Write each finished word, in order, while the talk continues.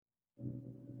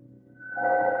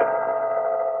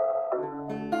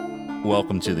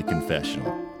welcome to The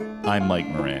Confessional. I'm Mike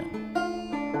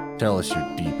Moran. Tell us your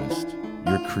deepest,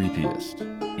 your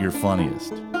creepiest, your funniest.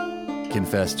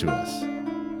 Confess to us.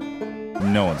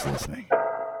 No one's listening.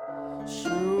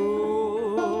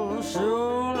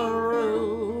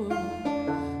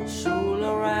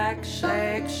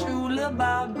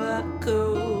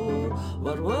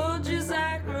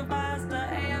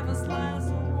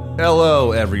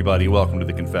 Hello, everybody. Welcome to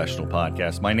The Confessional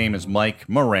Podcast. My name is Mike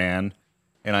Moran,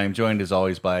 and I am joined, as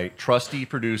always, by trusty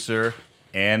producer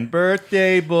and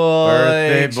birthday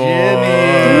boy, Jimmy.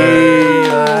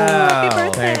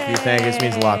 Wow. Thank you. This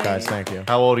means a lot, guys. Thank you.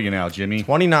 How old are you now, Jimmy?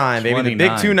 29, baby. 29. The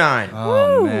big 29.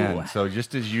 Oh, man. So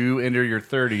just as you enter your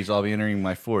 30s, I'll be entering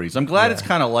my 40s. I'm glad it's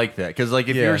kind of like that, because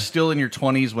if you're still in your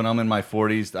 20s when I'm in my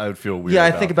 40s, I would feel weird. Yeah,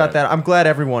 I think about that. I'm glad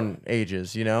everyone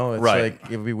ages, you know? It's Right.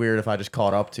 like, it would be weird if I just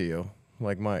caught up to you.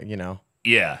 Like,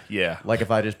 Yeah. like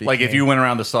if I just became... Like if you went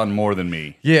around the sun more than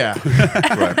me. Yeah.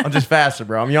 Right. I'm just faster,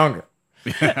 bro. I'm younger.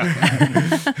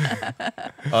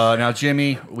 Now,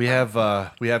 Jimmy, we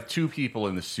have two people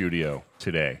in the studio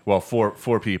today. Well,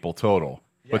 four people total,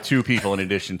 but two people in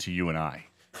addition to you and I.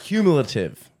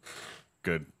 Cumulative.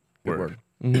 Good Good word.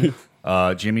 word.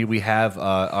 Jimmy, we have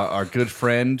our good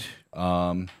friend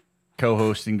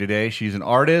co-hosting today. She's an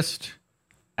artist.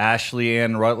 Ashley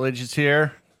Ann Rutledge is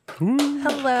here.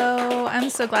 Hello, I'm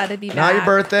so glad to be back. Not your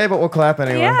birthday, but we'll clap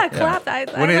anyway. Yeah, clap. I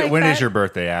When like is your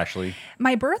birthday, Ashley?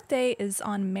 My birthday is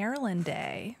on Maryland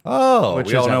Day. Oh, Which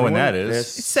we all is know when that everyone? is.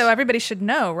 So everybody should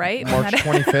know, right? March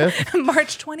 25th.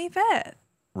 March 25th.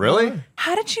 Really?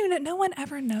 How did you know? No one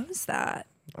ever knows that.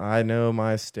 I know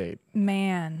my state.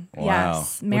 Man. Wow.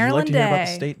 Yes. Would Maryland you like to hear about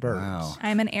the Day. state birds? Wow.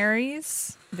 I'm an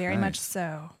Aries. Very much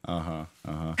so.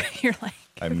 You're like...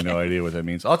 I have no idea what that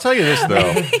means. I'll tell you this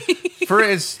though. For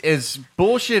as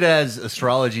bullshit as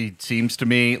astrology seems to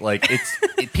me, like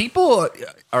people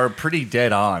are pretty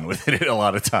dead on with it a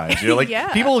lot of times. You know, like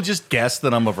Yeah. people just guess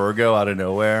that I'm a Virgo out of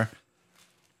nowhere.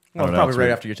 Well, don't know, probably it's right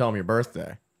weird. after you tell them your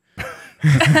birthday.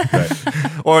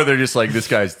 Or they're just like, this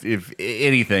guy's, if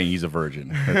anything, he's a virgin.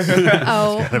 That's-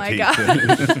 Oh my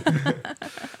God.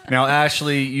 Now,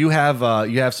 Ashley, you have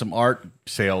some art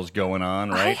sales going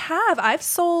on, I right? have. I've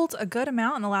sold a good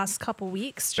amount in the last couple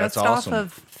weeks just That's awesome. off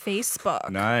of Facebook.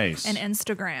 Nice. And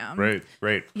Instagram.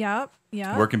 Great. Yep.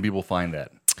 Where can people find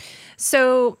that?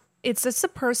 So it's just a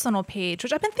personal page,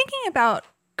 which I've been thinking about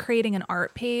creating an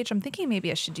art page. I'm thinking maybe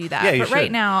I should do that. Yeah, you but right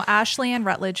should. now, Ashley Ann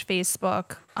Rutledge,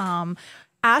 Facebook.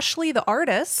 Ashley the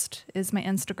Artist is my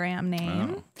Instagram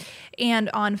name. Oh. And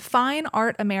on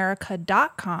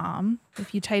fineartamerica.com,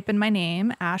 if you type in my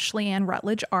name, Ashley Ann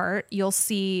Rutledge Art, you'll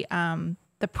see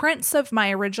the prints of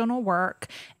my original work.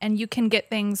 And you can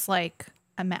get things like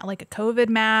a COVID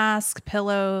mask,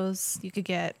 pillows. You could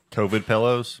get COVID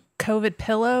pillows. COVID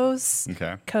pillows.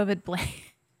 Okay. COVID blanket.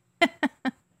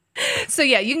 So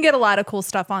yeah, you can get a lot of cool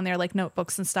stuff on there, like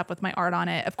notebooks and stuff with my art on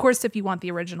it. Of course, if you want the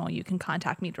original, you can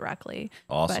contact me directly.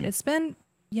 Awesome. But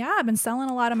I've been selling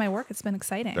a lot of my work. It's been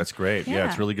exciting. That's great. Yeah,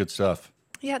 it's really good stuff.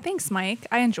 Yeah, thanks, Mike.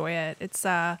 I enjoy it. It's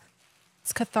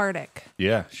cathartic.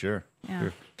 Yeah, sure. Yeah.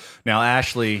 Sure. Now,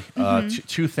 Ashley,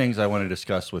 two things I want to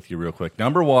discuss with you real quick.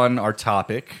 Number one, our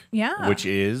topic, Yeah. which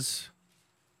is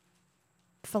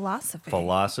Philosophy.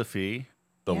 philosophy,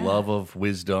 the Yeah. love of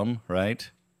wisdom, right?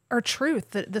 Or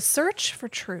truth. The search for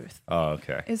truth. Oh,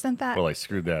 okay. Isn't that? Well, I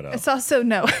screwed that up. It's also,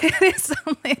 no,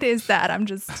 it is that. I'm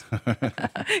just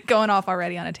going off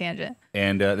already on a tangent.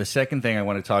 And the second thing I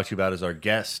want to talk to you about is our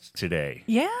guest today.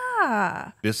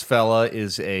 Yeah. This fella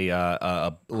is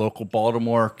a local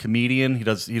Baltimore comedian. He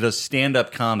does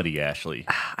stand-up comedy, Ashley.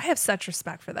 I have such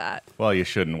respect for that. Well, you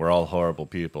shouldn't. We're all horrible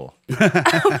people. You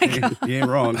ain't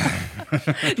wrong.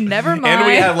 Never mind. And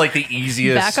we have like the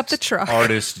easiest Back up the truck.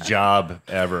 artist job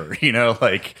ever. You know,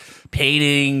 like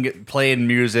painting, playing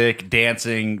music,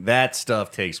 dancing, that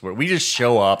stuff takes work. We just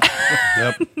show up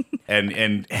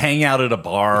and hang out at a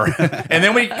bar. And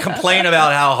then we complain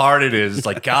about how hard it is. It's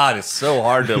like, God, it's so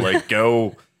hard to like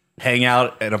go hang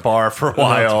out at a bar for a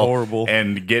while horrible.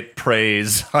 and get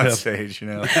praise on stage, you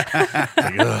know.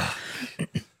 Like, ugh.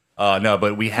 No,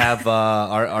 but we have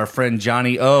our friend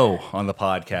Johnny O on the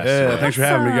podcast. Yeah, thanks for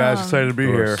having me, guys. Excited to be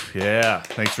here. Yeah,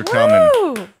 thanks for coming.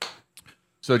 Woo!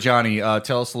 So, Johnny,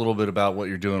 tell us a little bit about what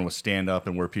you're doing with stand-up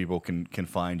and where people can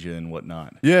find you and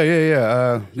whatnot.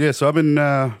 Yeah. So I've been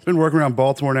working around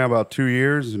Baltimore now about 2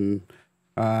 years, and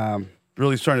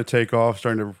really starting to take off.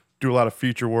 Starting to do a lot of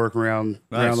feature work around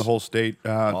the whole state.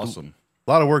 Awesome.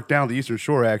 A lot of work down the Eastern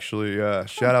Shore, actually.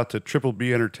 Shout out to Triple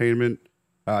B Entertainment.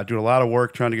 Doing a lot of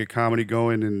work trying to get comedy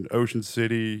going in Ocean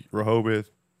City,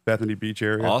 Rehoboth, Bethany Beach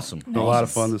area. Awesome. Been a lot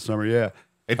of fun this summer. Yeah.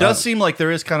 It does seem like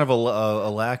there is kind of a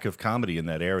lack of comedy in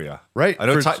that area. Right. I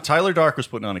know For- Tyler Dark was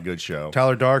putting on a good show.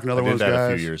 Tyler Dark, another I one of did those that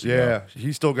guys. a few years yeah, ago.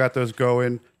 he still got those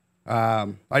going. I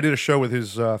did a show with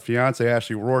his fiance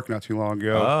Ashley Rourke not too long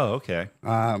ago. Oh, okay.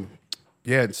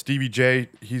 Yeah, and Stevie J,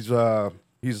 he's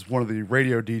one of the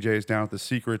radio DJs down at the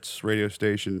Secrets radio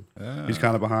station. He's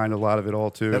kind of behind a lot of it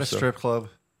all too. Is that a so- strip club?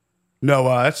 No,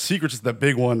 that's Secrets is the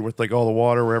big one with like all the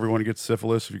water where everyone gets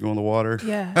syphilis if you go in the water.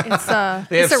 Yeah,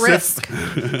 They it's a have risk.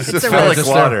 It's a Syphilic risk.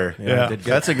 water. Yeah.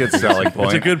 That's a good selling point.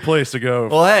 It's a good place to go.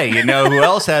 Well, hey, you know who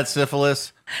else had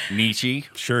syphilis? Nietzsche.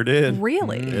 Sure did.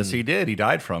 Really? Yes, he did. He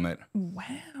died from it. Wow.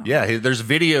 Yeah, there's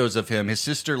videos of him. His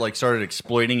sister like started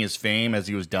exploiting his fame as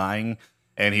he was dying,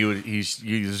 and he's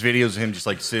videos of him just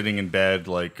like sitting in bed,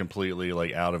 like completely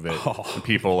like out of it. And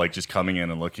people like just coming in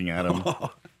and looking at him.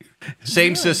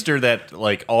 Same sister that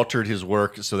like altered his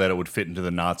work so that it would fit into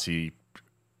the Nazi.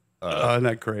 Isn't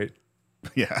that great?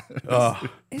 Yeah.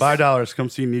 $5. Come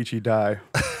see Nietzsche die.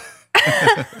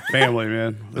 Family,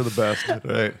 man. They're the best.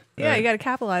 Right. Yeah, you got to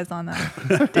capitalize on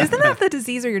that. Isn't that the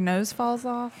disease where your nose falls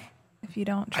off if you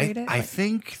don't treat it? I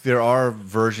think there are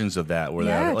versions of that where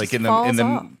Yeah, that it like just in falls the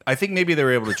off. I think maybe they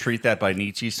were able to treat that by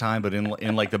Nietzsche's time, but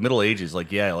in like the Middle Ages,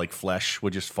 like like flesh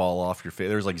would just fall off your face.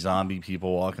 There's like zombie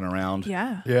people walking around.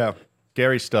 Yeah. Yeah.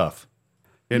 Scary stuff.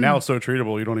 And now it's so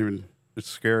treatable, you don't even, it's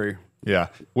scary. Yeah.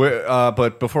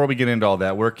 But before we get into all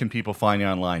that, where can people find you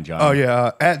online, John? Oh,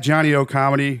 yeah. At Johnny O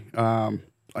Comedy, on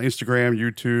Instagram,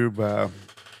 YouTube,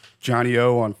 Johnny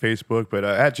O on Facebook, but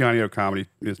at Johnny O Comedy,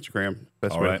 Instagram.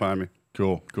 Best All way right. to find me.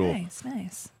 Cool.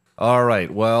 Nice. All right.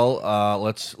 Well,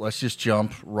 let's just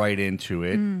jump right into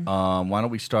it. Why don't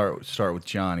we start with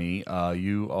Johnny?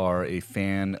 You are a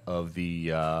fan of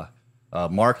the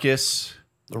Marcus.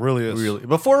 It really is. Really,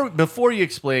 before you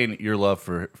explain your love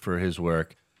for his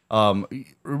work,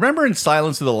 remember in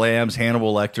Silence of the Lambs,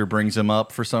 Hannibal Lecter brings him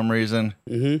up for some reason.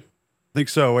 I think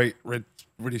so. Wait, when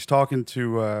he's talking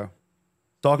to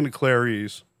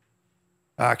Clarice,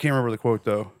 I can't remember the quote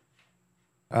though.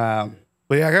 But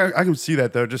yeah, I can see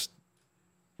that though. Just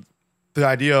the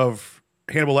idea of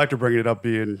Hannibal Lecter bringing it up,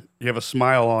 being you have a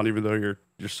smile on even though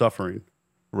you're suffering.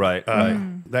 Right.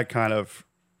 That kind of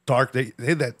dark. They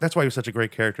that. That's why he was such a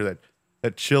great character.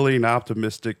 That chilling,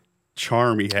 optimistic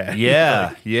charm he had.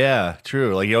 Yeah. Yeah.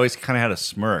 True. Like he always kind of had a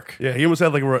smirk. Yeah, he almost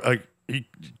had like he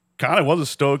kind of was a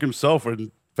stoic himself in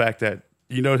the fact that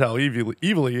he knows how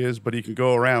evil he is, but he can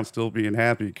go around still being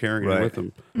happy, carrying it Right. with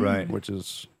him. Right. Which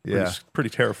is Yeah. pretty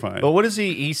terrifying. But what is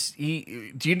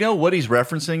he? Do you know what he's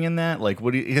referencing in that? Like,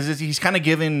 because he's kind of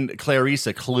giving Clarice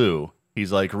a clue.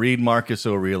 He's like, read Marcus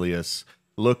Aurelius.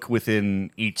 Look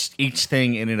within each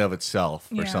thing in and of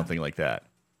itself, or Yeah. something like that.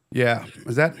 Yeah,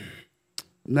 is that?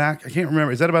 Nah, I can't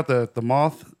remember. Is that about the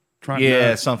moth trying?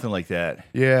 Yeah, to, something like that.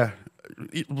 yeah.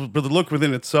 But the look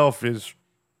within itself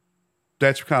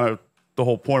that's kind of the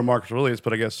whole point of Marcus Aurelius.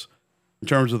 But I guess in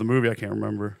terms of the movie, I can't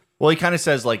remember. Well, he kind of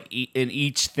says like in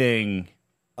each thing,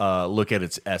 look at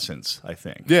its essence. I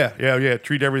think. Yeah.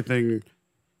 Treat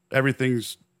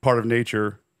everything's part of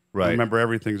nature. Right. Remember,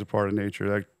 everything's a part of nature.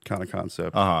 That kind of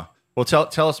concept. Well,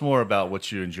 tell us more about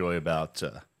what you enjoy about.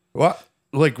 What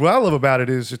I love about it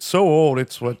is it's so old.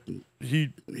 It's what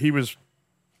he was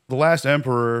the last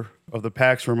emperor of the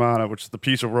Pax Romana, which is the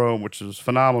peace of Rome, which is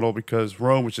phenomenal because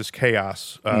Rome was just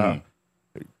chaos.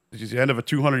 It's the end of a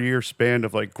 200-year span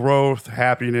of like growth,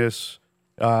 happiness,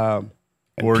 and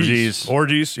Orgies. peace.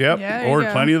 Orgies. Yep, Yeah, there you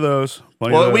go. plenty of those.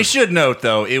 Well, we should note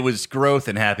though, it was growth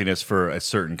and happiness for a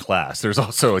certain class. There's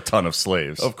also a ton of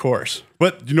slaves. Of course.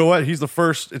 But you know what? He's the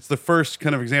first. It's the first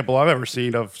kind of example I've ever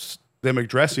seen of them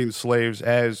addressing slaves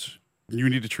as you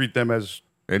need to treat them as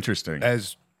Interesting.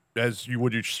 you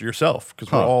would yourself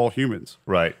because we're all humans.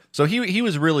 Right. So he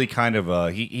was really kind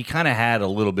of he kind of had a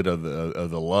little bit of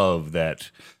the love that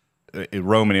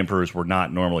Roman emperors were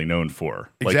not normally known for.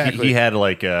 Like Exactly. he had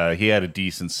like he had a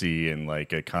decency and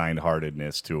like a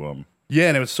kind-heartedness to him. Yeah,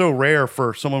 and it was so rare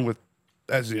for someone with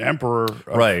as the emperor. Of,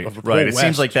 Right. of the Right. whole It seems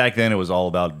West. like back then it was all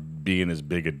about being as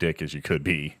big a dick as you could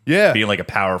be. Yeah. Being like a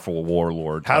powerful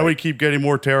warlord. How do we type. keep getting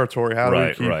more territory? How do we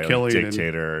Right, keep right, like killing?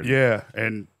 dictator and- Yeah,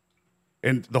 and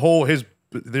the whole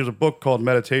there's a book called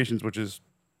Meditations, which is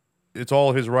it's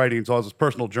all his writings, all his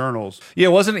personal journals. Yeah,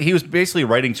 wasn't he was basically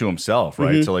writing to himself,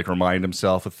 right? To like remind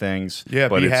himself of things. Yeah,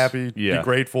 But be it's- happy, Yeah. be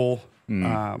grateful, and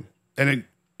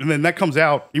then that comes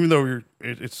out. Even though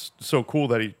it's so cool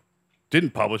that he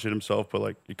didn't publish it himself, but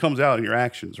like it comes out in your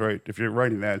actions, right? If you're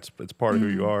writing that, it's part of who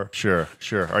you are. Sure.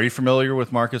 Are you familiar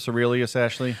with Marcus Aurelius,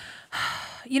 Ashley?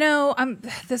 I'm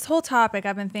this whole topic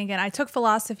I've been thinking. I took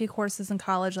philosophy courses in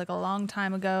college like a long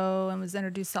time ago and was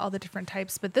introduced to all the different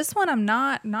types, but this one I'm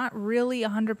not really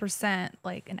 100%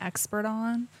 like an expert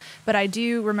on, but I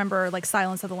do remember like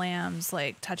Silence of the Lambs,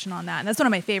 like touching on that. And that's one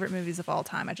of my favorite movies of all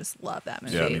time. I just love that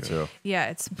movie. Yeah, me too. Yeah,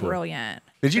 it's brilliant.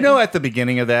 Did you know at the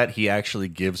beginning of that he actually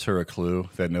gives her a clue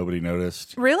that nobody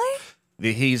noticed? Really?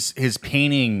 His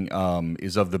painting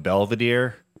is of the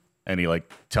Belvedere, and he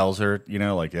like tells her,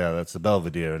 like, yeah, that's the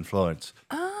Belvedere in Florence.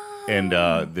 Oh. And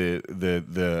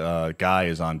the guy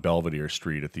is on Belvedere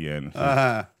Street at the end.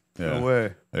 No Yeah.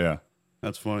 way. Yeah.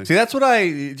 That's funny. See, that's what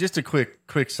just a quick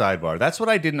sidebar. That's what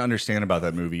I didn't understand about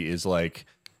that movie is like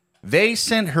they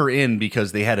sent her in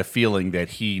because they had a feeling that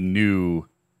he knew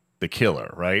the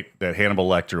killer, right? That Hannibal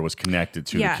Lecter was connected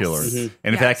to Yes. the killer. Mhm.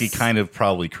 And in fact, he Yes. kind of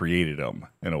probably created him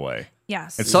in a way.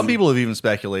 Yes. And some people have even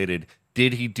speculated,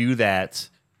 did he do that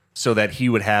so that he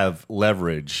would have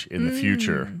leverage in the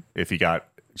future if he got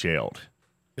jailed?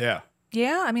 Yeah,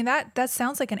 Yeah, I mean that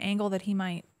sounds like an angle that he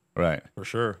might Right. for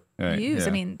sure. Right. use. Yeah.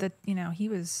 I mean, he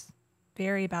was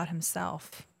very about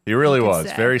himself. He really you could was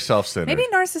say. very self-centered. Maybe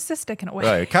narcissistic in a way.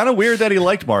 Right. Kind of weird that he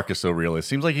liked Marcus Aurelius.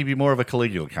 Seems like he'd be more of a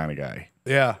Caligula kind of guy.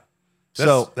 Yeah.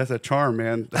 That's a charm,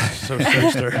 man. That's so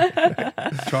sinister.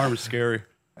 Charm is scary.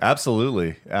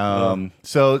 Absolutely.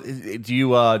 So, do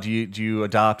you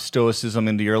adopt stoicism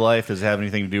into your life? Does it have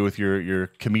anything to do with your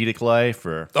comedic life,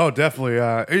 or? Oh, definitely.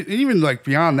 Even like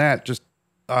beyond that, just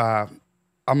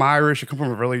I'm Irish. I come from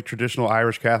a really traditional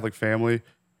Irish Catholic family,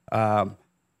 and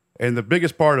the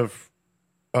biggest part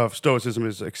of stoicism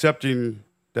is accepting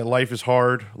that life is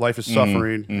hard, life is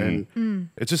suffering, and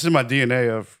it's just in my DNA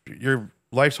of your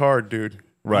life's hard, dude.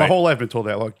 My Right. whole life been told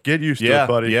that. Look, get used to Yeah, it,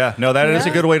 buddy. yeah. No, that is a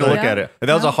Yeah. good way to look Yeah. at it. And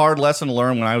that was a hard lesson to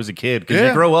learn when I was a kid because Yeah.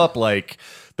 you grow up like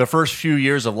the first few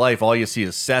years of life, all you see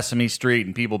is Sesame Street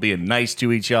and people being nice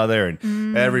to each other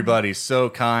and everybody's so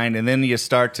kind. And then you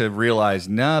start to realize,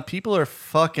 nah, people are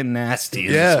fucking nasty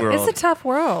in Yeah. this world. It's a tough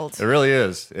world. It really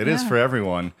is. It is Yeah. for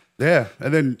everyone. Yeah,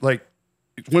 and then like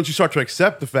once you start to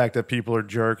accept the fact that people are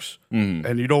jerks,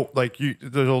 and you don't like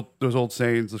those old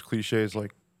sayings, those cliches,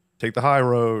 like take the high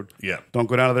road, Yeah. don't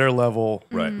go down to their level,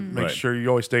 Right. Make Right. sure you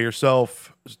always stay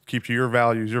yourself, keep to your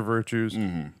values, your virtues,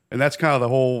 and that's kind of the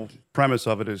whole premise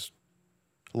of it. Is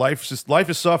life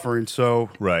is suffering,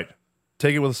 so Right.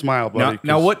 take it with a smile, buddy.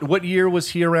 Now 'cause, what year was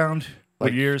he around?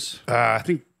 What Like, years? I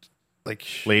think like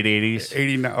Late 80s?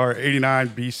 89 or 89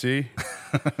 BC.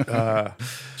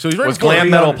 So he's right Was before glam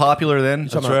metal 800. popular then?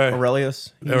 Talking That's about right.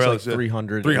 Aurelius. He was Aurelius, like yeah.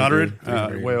 300. 300?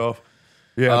 300. Way off.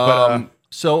 Yeah, but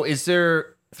So is there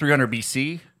 300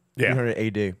 BC? yeah. 300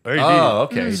 AD. Oh,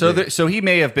 okay. So he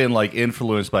may have been like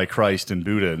influenced by Christ and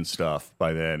Buddha and stuff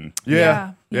by then. Yeah.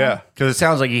 Yeah. Yeah. Because it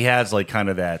sounds like he has like kind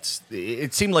of that.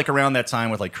 It seemed like around that time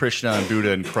with like Krishna and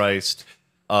Buddha and Christ,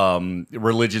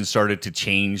 religion started to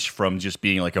change from just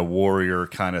being like a warrior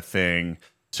kind of thing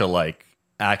to like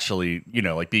actually,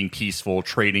 like being peaceful,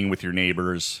 trading with your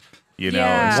neighbors, Yeah.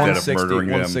 instead of 160, murdering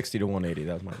them. 160 to 180.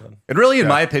 That was my bad. And really, in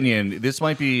my opinion, this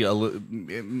might be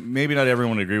maybe not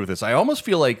everyone would agree with this. I almost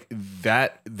feel like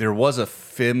that there was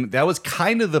that was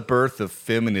kind of the birth of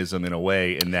feminism in a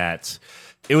way, in that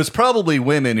it was probably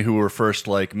women who were first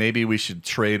like, maybe we should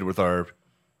trade with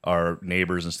our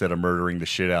neighbors instead of murdering the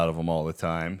shit out of them all the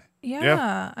time.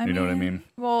 Yeah. You know what I mean?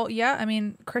 Well, yeah. I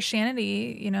mean,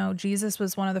 Christianity, Jesus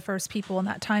was one of the first people in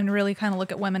that time to really kind of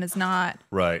look at women as not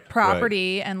Right.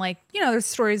 property. And like, there's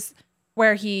stories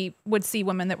where he would see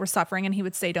women that were suffering and he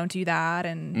would say, don't do that.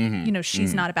 And,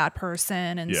 she's not a bad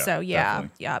person. And Yeah, so, definitely,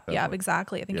 yeah, definitely.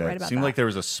 exactly. I think Yeah, you're right it about seemed that. like there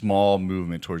was a small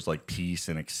movement towards like peace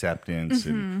and acceptance,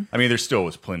 and I mean, there still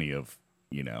was plenty of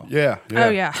Yeah. Oh,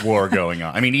 yeah. war going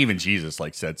on. I mean, even Jesus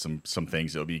like said some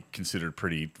things that would be considered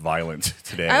pretty violent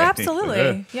today. Oh, I think.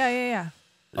 absolutely. Yeah.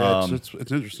 Yeah,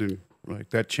 it's interesting, like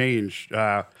that change,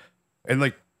 and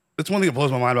like that's one thing that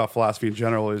blows my mind about philosophy in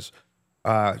general is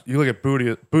you look at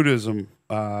Buddhism,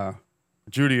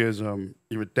 Judaism,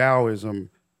 even Taoism,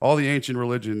 all the ancient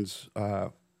religions,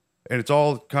 and it's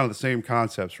all kind of the same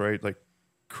concepts, right? Like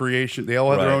creation, they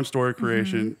all have their Right. own story of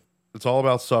creation. It's all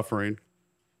about suffering,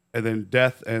 and then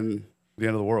death and the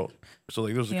end of the world. So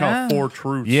like those are kind Yeah. of four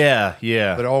truths Yeah.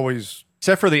 that always.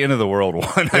 Except for the end of the world one.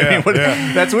 I Yeah, mean,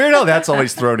 yeah. that's weird how that's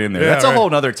always thrown in there. Yeah, That's a right. whole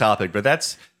nother topic, but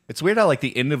it's weird how like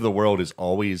the end of the world is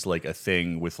always like a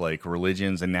thing with like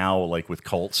religions and now like with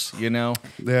cults, Yeah.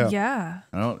 Yeah.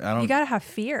 I don't You got to have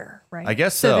fear, right? I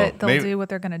guess so. that they'll Maybe- do what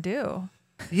they're going to do.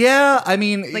 Yeah, I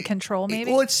mean, Like control,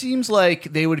 maybe? Well, it seems like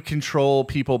they would control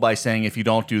people by saying if you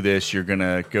don't do this, you're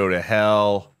gonna go to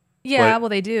hell. Yeah, But well,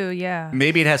 they do. Yeah.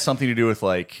 maybe it has something to do with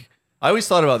like I always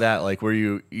thought about that, like where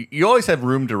you always have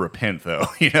room to repent, though.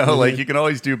 Like you can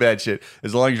always do bad shit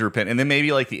as long as you repent. And then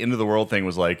maybe like the end of the world thing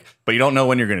was like, but you don't know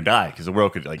when you're gonna die because the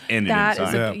world could like end That at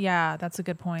is any time. that's a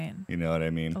good point. You know what I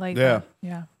mean? Like Yeah.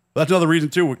 yeah. That's another reason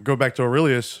too. Go back to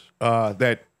Aurelius,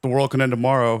 that the world can end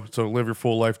tomorrow, so live your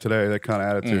full life today. That kind of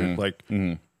attitude, like.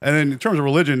 And then in terms of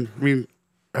religion, I mean,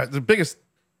 the biggest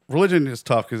religion is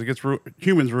tough because it gets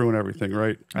humans ruin everything,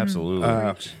 right? Absolutely.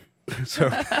 So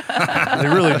they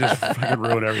really just fucking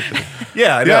ruin everything.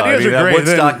 Yeah, I know. ideas are That great,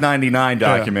 Woodstock then- line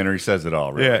documentary says it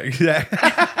all. Really. Yeah, exactly.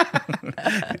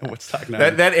 Woodstock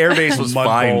 99. That airbase was Mud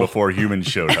fine bowl. before humans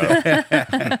showed up.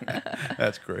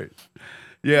 That's great.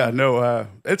 Yeah, no,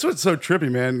 it's what's so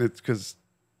trippy, man. It's because,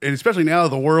 and especially now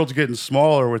the world's getting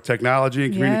smaller with technology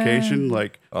and communication.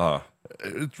 Like,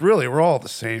 it's really, we're all the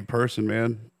same person,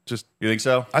 man. Just, You think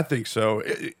so? I think so.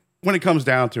 When it comes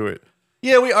down to it.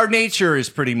 Yeah, our nature is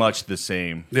pretty much the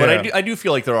same, but Yeah. I do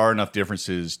feel like there are enough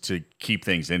differences to keep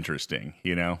things interesting.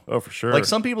 Oh, for sure. Like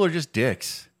some people are just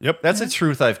dicks. Yep. That's a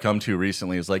truth I've come to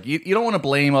recently. Is like you don't want to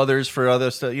blame others for other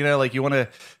stuff. Like you want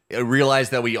to realize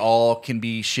that we all can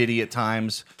be shitty at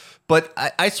times. But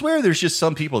I swear there's just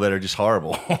some people that are just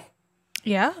horrible.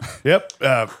 Yeah. Yep.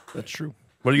 That's true.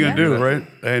 What are you gonna do, right?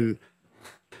 And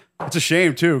it's a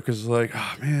shame too, because like,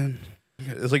 oh man,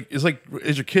 it's like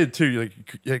as your kid too. You're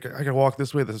like, I can walk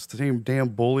this way. This same damn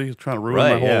bully is trying to ruin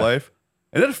my Right, whole yeah. life,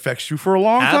 and it affects you for a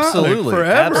long time, Absolutely, like,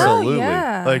 forever. absolutely. Oh,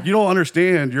 yeah. Like you don't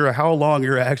understand how long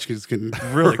your actions can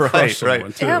really crush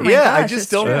someone too. Yeah, my Yeah, I gosh, just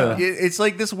it's don't. true. It's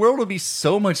like this world would be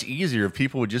so much easier if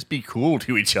people would just be cool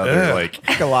to each other. Yeah. Like I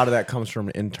think a lot of that comes from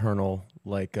internal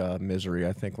misery.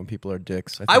 I think when people are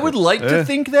dicks, I would like to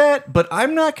think that, but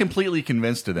I'm not completely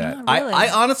convinced of that. Not really. I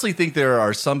honestly think there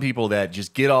are some people that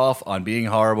just get off on being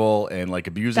horrible and like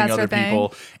abusing That's other their thing.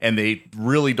 people, and they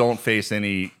really don't face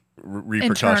any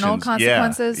repercussions. Internal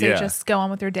consequences. Yeah, They yeah. just go on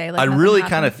with their day. Like I nothing really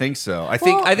happened. kind of think so. I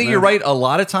Well- think you're right. A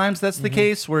lot of times that's the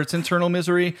case where it's internal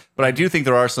misery, but I do think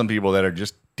there are some people that are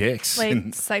just dicks. like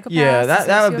And- psychopaths. Yeah,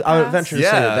 I would sociopaths. venture to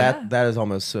Yeah. say that is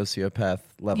almost sociopath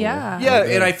level. Yeah. Yeah,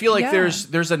 and I feel like Yeah.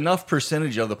 there's enough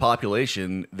percentage of the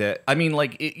population that I mean,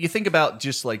 like you think about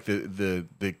just like the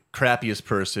crappiest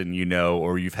person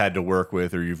or you've had to work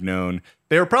with or you've known,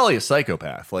 they're probably a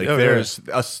psychopath. Like Oh, yeah. there's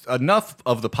enough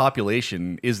of the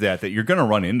population is that you're going to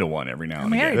run into one every now I and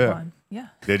married again. one. Yeah.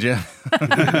 Did you?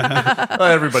 Well,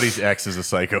 everybody's ex is a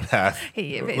psychopath.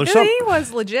 He some-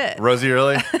 was legit. Rosie,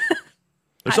 really?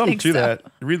 There's I something think to so. that.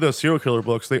 You read those serial killer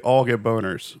books; they all get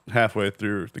boners halfway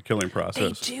through the killing They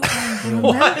process. do.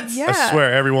 What? Yeah. I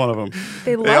swear, every one of them.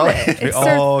 They love it. They It's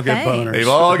all their get thing. boners. They've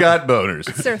all got boners.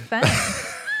 It's their thing.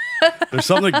 There's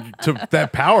something to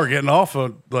that power getting off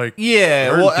of like.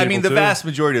 Yeah, hurting well, I mean, people, the too. vast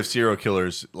majority of serial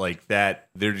killers like that,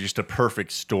 they're just a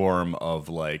perfect storm of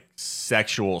like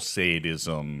sexual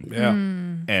sadism Yeah,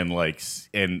 and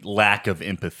and lack of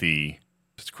empathy,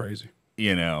 it's crazy,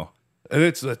 And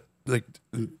it's like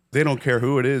they don't care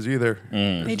who it is either.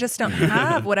 They just don't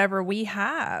have whatever we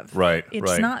have. Right, It's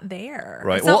right. not there.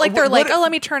 Right. It's not Well, like they're what- like, oh, let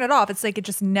me turn it off. It's like it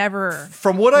just never.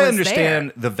 From what I was understand,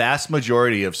 there. the vast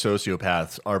majority of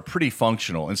sociopaths are pretty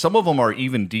functional, and some of them are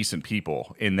even decent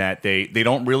people in that they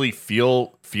don't really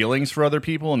feel feelings for other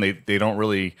people, and they don't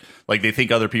really like they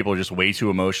think other people are just way too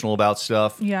emotional about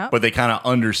stuff. Yeah. But they kind of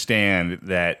understand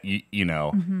that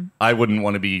I wouldn't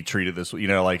want to be treated this way.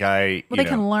 Like I. Well, they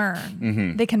can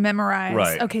learn. They can memorize.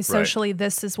 Right, Okay, right. socially,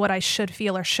 this is what I should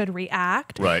feel or should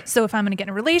react. Right. So if I'm going to get in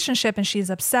a relationship and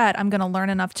she's upset, I'm going to learn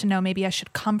enough to know maybe I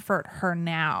should comfort her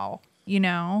now.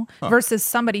 Versus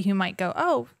somebody who might go,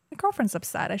 oh, my girlfriend's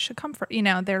upset. I should comfort.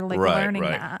 They're like learning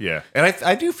that. Yeah, and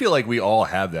I do feel like we all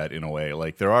have that in a way.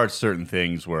 Like there are certain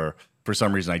things where for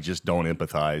some reason I just don't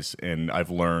empathize, and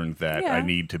I've learned that I Yeah.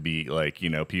 need to be like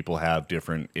people have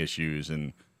different issues,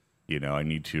 and I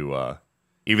need to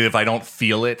even if I don't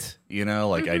feel it,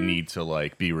 like I need to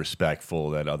like be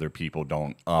respectful that other people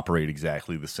don't operate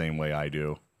exactly the same way I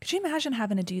do. Could you imagine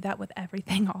having to do that with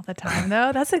everything all the time,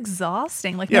 though? That's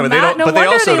exhausting. Like, Yeah, no, but they don't- no but they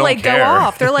wonder also they don't like care. go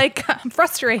off. They're like, I'm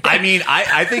frustrated. I mean,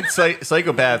 I think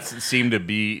psychopaths seem to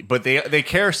be, but they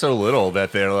care so little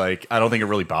that they're like, I don't think it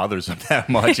really bothers them that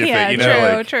much. If yeah,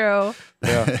 it, true.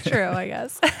 like, True, I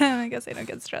guess. I guess they don't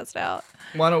get stressed out.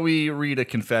 Why don't we read a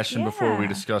confession before we Yeah.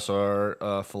 discuss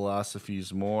our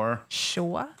philosophies more?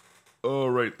 Sure.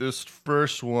 All right, this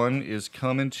first one is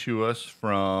coming to us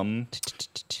from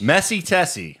Messy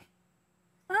Tessie.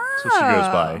 That's what she goes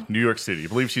by. New York City. I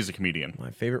believe she's a comedian. My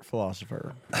favorite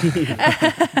philosopher.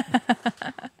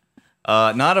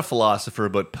 Not a philosopher,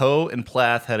 but Poe and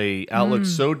Plath had a outlook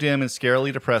so dim and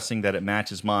scarily depressing that it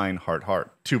matches mine, heart.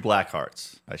 2 black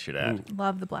hearts, I should add.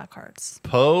 Love the Black Hearts.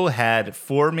 Poe had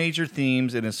 4 major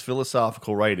themes in his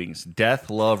philosophical writings: death,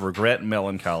 love, regret, and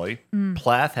melancholy.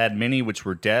 Plath had many, which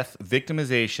were death,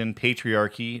 victimization,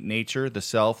 patriarchy, nature, the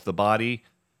self, the body,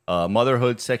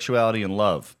 motherhood, sexuality, and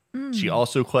love. She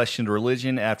also questioned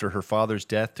religion after her father's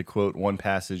death. To quote one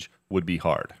passage, would be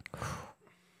hard.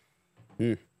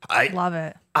 Love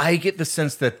it. I get the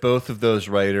sense that both of those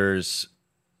writers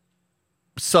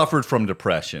suffered from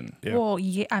depression. Yeah. Well,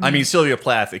 yeah. I mean, Sylvia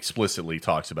Plath explicitly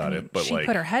talks about it, but she like,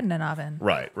 put her head in an oven.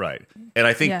 right. And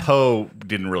I think Yeah. Poe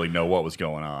didn't really know what was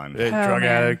going on. Drug man.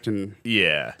 addict and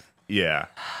Yeah.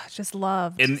 Just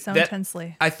loved And so that-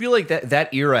 intensely. I feel like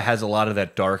that era has a lot of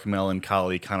that dark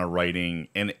melancholy kind of writing,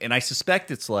 and I suspect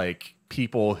it's like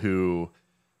people who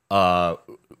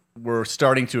were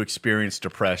starting to experience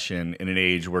depression in an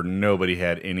age where nobody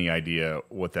had any idea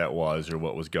what that was or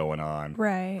what was going on.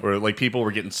 Right. Where like people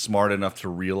were getting smart enough to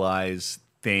realize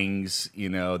things,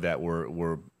 that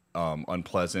were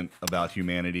unpleasant about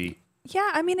humanity.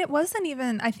 Yeah, I mean, it wasn't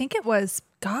even, I think it was,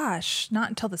 not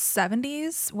until the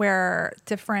 70s where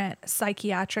different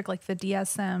psychiatric, like the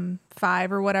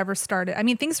DSM-5 or whatever started. I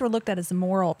mean, things were looked at as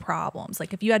moral problems.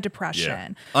 Like if you had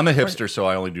depression. I'm a hipster, so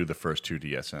I only do the first 2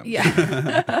 DSMs.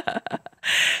 Yeah.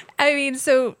 I mean,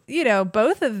 so,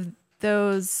 both of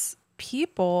those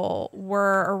people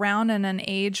were around in an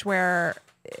age where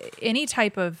any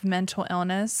type of mental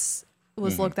illness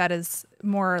was looked at as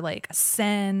more like a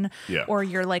sin, Yeah. or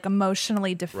you're like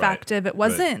emotionally defective. It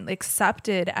wasn't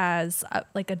accepted as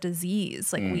like a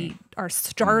disease like we are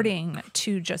starting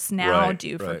to just now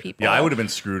do for people. Yeah, I would have been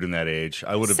screwed in that age.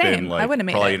 I would have Same. been I like wouldn't have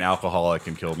made probably it. an alcoholic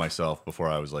and killed myself before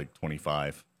I was like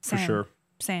 25. Same. for sure.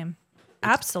 Same.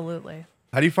 Absolutely.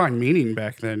 How do you find meaning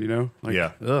back then? Like,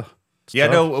 Yeah. Ugh, it's Yeah,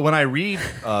 tough. no, when I read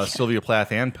Sylvia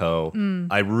Plath and Poe,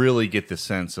 I really get the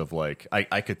sense of like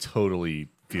I could totally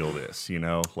feel this,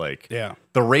 like Yeah.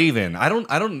 The Raven. I don't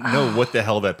know what the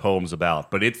hell that poem's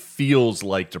about, but it feels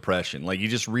like depression. Like you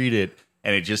just read it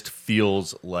and it just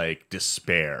feels like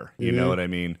despair. You know what I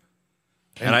mean?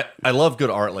 And I love good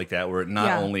art like that where it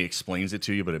not only explains it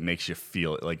to you, but it makes you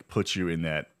feel it, like puts you in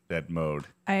that mode.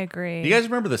 I agree. Do you guys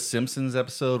remember the Simpsons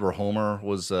episode where Homer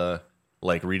was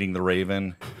like reading The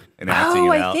Raven and acting it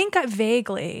out? I think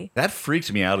vaguely. That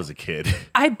freaked me out as a kid.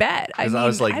 I bet. I Because mean, I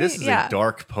was like, this mean, is yeah. a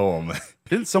dark poem.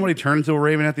 Didn't somebody turn into a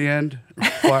raven at the end?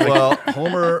 Well,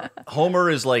 Homer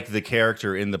is like the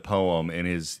character in the poem in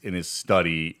his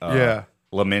study,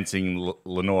 lamenting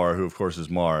Lenore, who of course is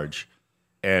Marge,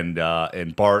 and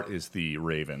Bart is the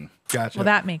Raven. Gotcha. Well,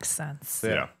 that makes sense.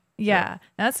 Yeah. Yeah,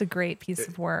 that's a great piece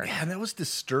of work. Yeah, and that was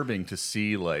disturbing to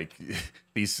see like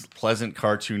these pleasant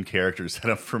cartoon characters that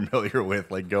I'm familiar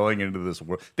with, like going into this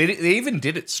world. They even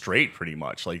did it straight, pretty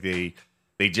much. Like they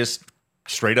just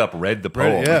straight up read the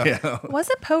poem. yeah. Was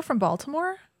it Poe from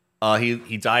Baltimore?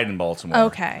 He died in Baltimore.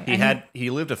 Okay. And He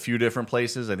lived a few different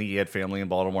places. I think he had family in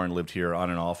Baltimore and lived here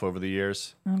on and off over the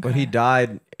years. But he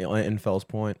died in Fells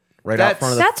Point, right out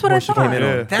front of the That's what I horse you thought. came in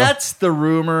on. Yeah. That's the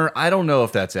rumor. I don't know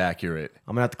if that's accurate.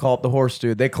 I'm gonna have to call up the horse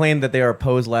dude. They claim that they are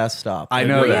Poe's last stop. I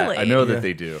know that. Really? I know that Yeah.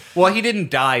 they do. Well, he didn't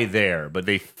die there, but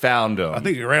they found him. I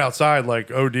think right outside,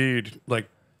 like OD'd, like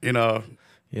in a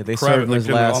Yeah, they crevice, served him like his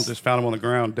just last. found him on the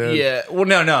ground dead. Yeah. Well,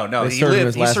 no. They He served him lived.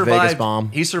 his He last Vegas survived.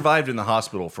 bomb. He survived in the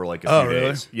hospital for like a Oh, few really?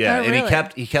 days. Yeah, Oh, and really?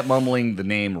 he kept mumbling the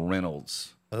name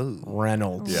Reynolds.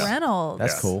 Reynolds. Reynolds.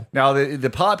 That's cool. Now, the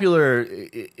popular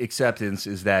acceptance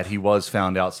is that he was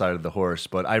found outside of the horse,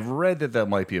 but I've read that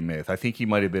might be a myth. I think he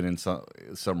might have been in some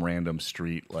random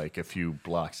street, like a few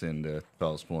blocks into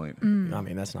Fells Point. I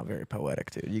mean, that's not very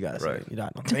poetic, dude. You gotta say Right. you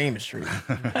died on famous street.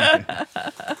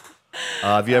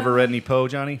 Have you ever read any Poe,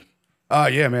 Johnny?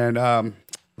 Yeah, man.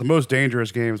 The Most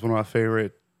Dangerous Game is one of my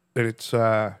favorite. And it's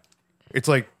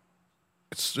like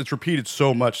it's repeated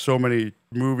so much. So many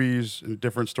movies and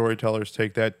different storytellers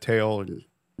take that tale and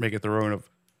make it their own of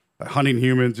hunting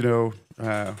humans.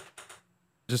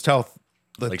 Just how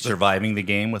Like surviving the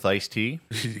game with Ice-T?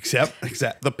 except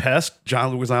the Pest,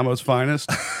 John Leguizamo's finest.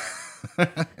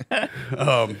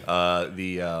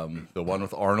 The one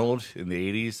with Arnold in the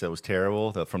 80s that was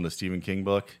terrible, from the Stephen King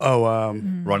book.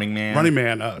 Running Man. Running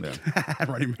Man.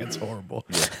 Running Man's horrible.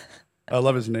 I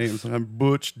love his names. I'm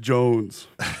Butch Jones.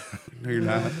 No, you're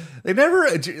not. They never,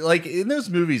 like in those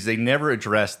movies, they never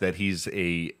addressed that he's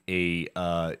a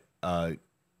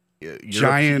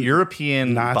Giant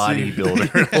European Nazi.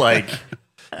 bodybuilder. Like,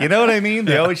 you know what I mean?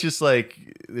 They always just like,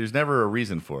 there's never a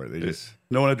reason for it. They just,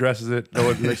 No one addresses it. No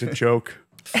one makes a joke.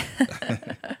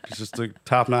 He's just a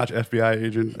top-notch FBI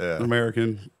agent, an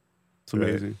American. It's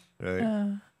amazing.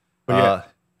 Right. But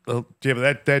yeah,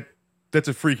 but that's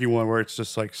a freaky one where it's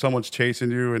just like someone's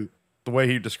chasing you, and the way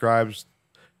he describes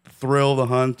the thrill of the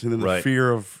hunt, and then the Right.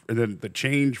 fear of, and then the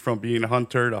change from being a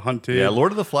hunter to hunted. Yeah,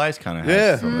 Lord of the Flies kind of has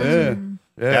Yeah, some of that, too.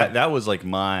 yeah. That was like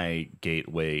my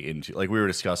gateway into, like, we were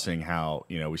discussing how,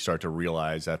 we start to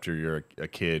realize after you're a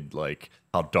kid, like,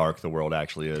 how dark the world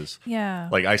actually is. Yeah.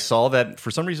 Like, I saw that,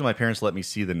 for some reason my parents let me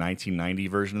see the 1990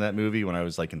 version of that movie when I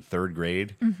was like in 3rd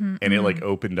grade, and it like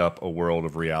opened up a world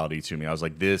of reality to me. I was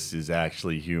like, this is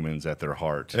actually humans at their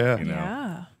heart. Yeah.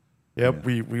 Yeah. Yep,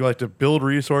 we like to build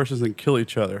resources and kill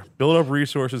each other. Build up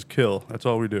resources, kill. That's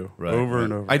all we do, Right, over right.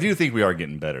 and over. I do think we are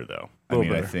getting better, though. I Little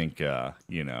mean, I better. think,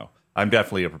 I'm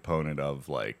definitely a proponent of,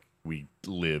 like, we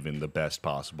live in the best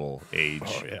possible age.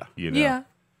 Oh, yeah.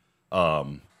 Yeah.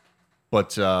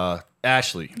 But,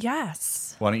 Ashley,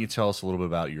 Yes. why don't you tell us a little bit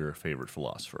about your favorite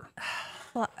philosopher?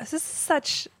 Well, this is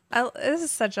such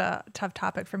a tough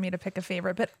topic for me to pick a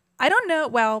favorite, but I don't know.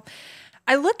 Well,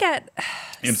 I look at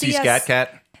MC Scat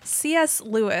Cat? C.S.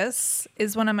 Lewis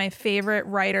is one of my favorite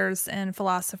writers and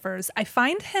philosophers. I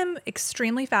find him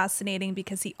extremely fascinating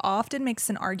because he often makes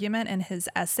an argument in his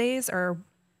essays or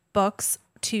books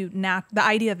to the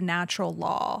idea of natural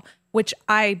law, which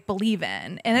I believe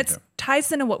in. And it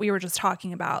ties into what we were just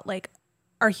talking about. Like,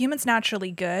 are humans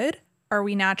naturally good? Or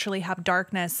we naturally have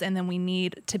darkness and then we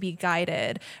need to be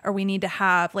guided? Or we need to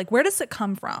have, like, where does it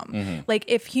come from? Like,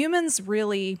 if humans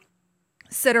really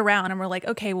sit around and we're like,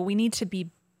 okay, well, we need to be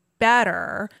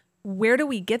better, where do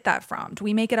we get that from? Do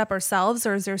we make it up ourselves,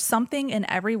 or is there something in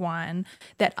everyone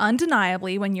that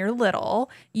undeniably, when you're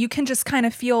little, you can just kind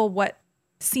of feel what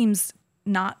seems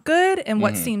not good and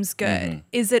what seems good?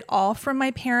 Is it all from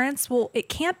my parents? Well, it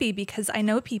can't be, because I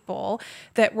know people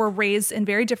that were raised in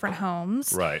very different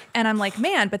homes. Right. And I'm like,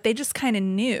 man, but they just kind of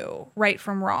knew right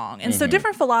from wrong. And so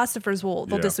different philosophers they'll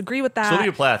Yeah. disagree with that.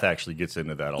 Sylvia Plath actually gets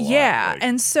into that a lot. Yeah, like-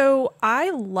 and so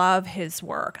I love his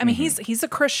work. I mean, he's a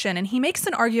Christian, and he makes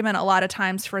an argument a lot of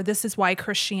times for this is why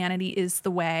Christianity is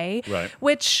the way. Right.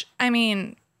 Which, I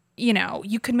mean,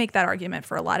 you could make that argument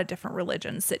for a lot of different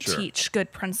religions that Sure. teach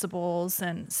good principles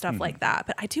and stuff like that.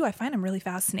 But I find him really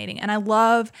fascinating. And I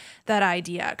love that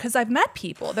idea, because I've met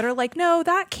people that are like, no,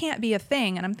 that can't be a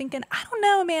thing. And I'm thinking, I don't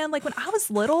know, man. Like, when I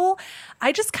was little,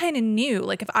 I just kind of knew,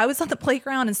 like, if I was on the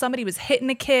playground and somebody was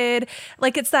hitting a kid,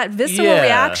 like, it's that visceral Yeah,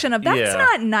 reaction of, that's yeah.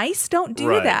 not nice. Don't do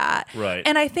Right, that. right.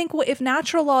 And I think, well, if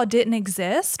natural law didn't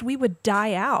exist, we would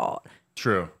die out.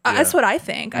 True. That's what I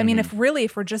think. I mean, if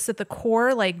we're just at the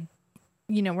core, like,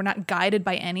 we're not guided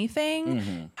by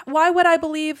anything, why would I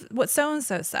believe what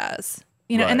so-and-so says?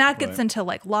 Right, And that gets right. into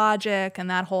like logic and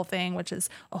that whole thing, which is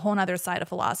a whole nother side of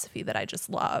philosophy that I just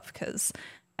love, because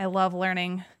I love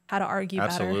learning how to argue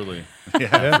better. Absolutely.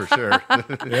 Yeah, for sure.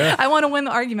 I want to win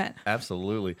the argument.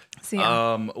 Absolutely. So,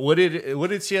 yeah. What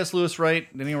did C.S. Lewis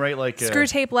write? Didn't he write like Screw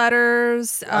tape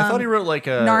letters. I thought he wrote like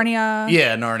a Narnia.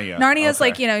 Yeah, Narnia. Narnia's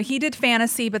Okay. like, he did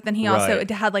fantasy, but then he also Right.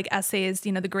 had like essays,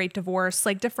 The Great Divorce,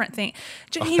 like different things.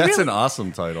 That's an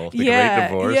awesome title. The yeah, Great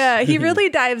Divorce. Yeah, he really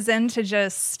dives into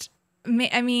just,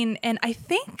 I mean, and I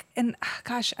think, and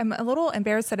gosh, I'm a little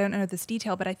embarrassed I don't know this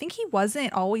detail, but I think he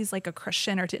wasn't always like a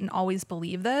Christian or didn't always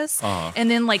believe this.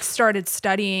 And then like started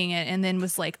studying it and then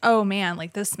was like, oh man,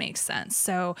 like this makes sense.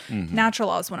 So natural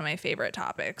law is one of my favorite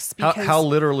topics. Because How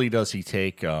literally does he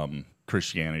take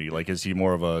Christianity? Like, is he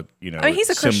more of a I mean, he's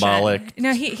a symbolic? Christian.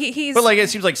 No, he's. But like, it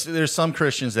seems like there's some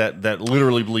Christians that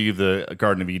literally believe the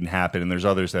Garden of Eden happened, and there's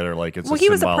others that are like it's he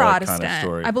was a symbolic Protestant. kind of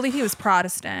story. I believe he was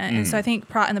Protestant, and so I think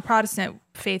in the Protestant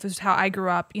faith, which is how I grew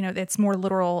up, it's more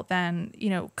literal than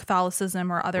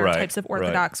Catholicism or other Right, types of right.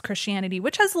 Orthodox Christianity,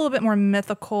 which has a little bit more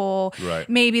mythical. Right.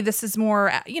 Maybe this is more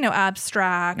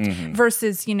abstract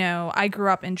versus I grew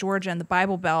up in Georgia in the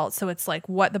Bible Belt, so it's like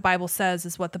what the Bible says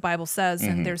is what the Bible says,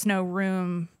 and there's no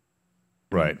room.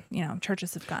 Right.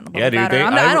 Churches have gotten a little Yeah, dude, better.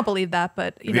 I I don't believe that,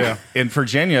 but Yeah. In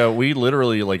Virginia, we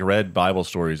literally like read Bible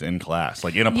stories in class,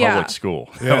 like in a public Yeah. school.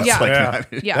 Yeah. It's Yeah. like Yeah.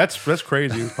 not- yeah. That's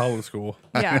crazy in public school.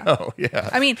 yeah. Oh, yeah.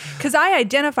 I mean, because I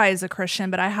identify as a Christian,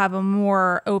 but I have a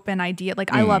more open idea.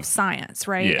 Like, I love science,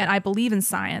 right? Yeah. And I believe in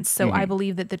science. So I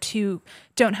believe that the two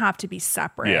don't have to be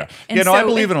separate. Yeah. And Yeah, no, I so-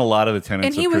 believe in a lot of the tenets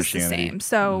And he of was the Christianity. same.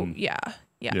 So, yeah.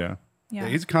 Yeah. Yeah,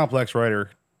 he's a complex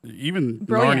writer. Even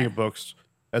Brilliant. Narnia books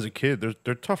as a kid,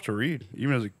 they're tough to read.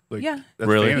 Even as a Yeah. as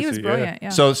Really? fantasy, He was brilliant. Yeah.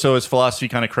 So his philosophy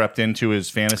kind of crept into his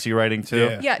fantasy writing too?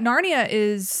 Yeah. Yeah. Narnia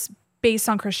is based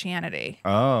on Christianity.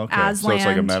 Oh, okay. Aslan, So it's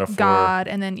like a metaphor. God,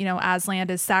 and then Aslan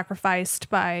is sacrificed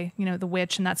by the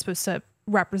witch, and that's supposed to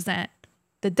represent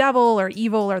the devil or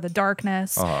evil or the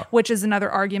darkness, which is another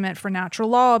argument for natural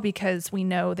law, because we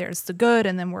know there's the good,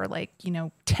 and then we're like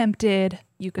tempted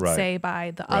you could Right. say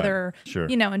by the Right. other, Sure.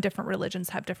 and different religions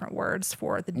have different words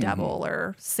for the devil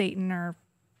or Satan or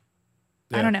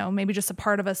I Yeah. don't know, maybe just a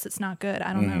part of us that's not good.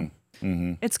 I don't know.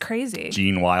 Mm-hmm. It's crazy.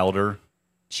 Gene Wilder,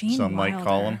 Gene some might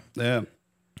call Wilder. him. Yeah,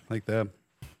 like that.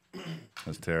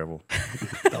 That's terrible.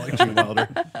 I like Gene Wilder.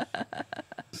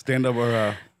 Stand up, or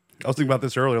I was thinking about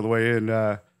this earlier on the way in.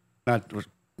 Not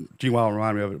Gene Wilder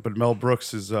reminded me of it, but Mel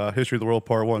Brooks' History of the World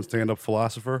Part 1, stand up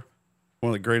philosopher.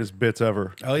 One of the greatest bits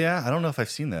ever. Oh yeah, I don't know if I've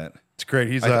seen that. It's great.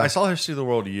 He's I saw History of the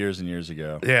World years and years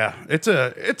ago. yeah, it's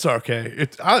okay.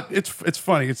 It's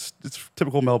funny. It's a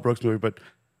typical Mel Brooks movie, but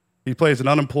he plays an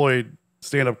unemployed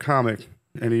stand-up comic,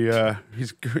 and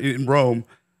he's in Rome,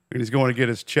 and he's going to get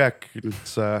his check. And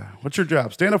it's what's your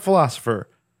job? Stand-up philosopher.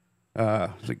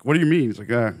 It's like, what do you mean? He's like,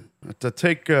 to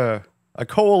take I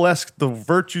coalesce the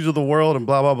virtues of the world and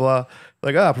blah blah blah.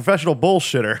 Like, professional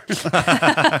bullshitter.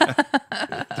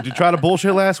 Did you try to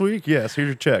bullshit last week? Yes, here's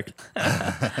your check.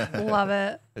 Love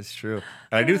it. That's true.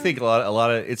 And I do think a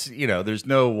lot of it's there's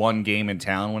no one game in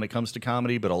town when it comes to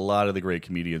comedy, but a lot of the great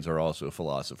comedians are also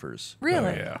philosophers.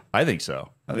 Really? Yeah, I think so.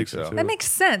 I think so, too. That makes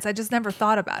sense. I just never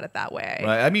thought about it that way.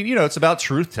 Right. I mean, it's about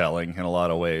truth telling in a lot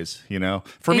of ways. For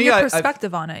And me, your I've,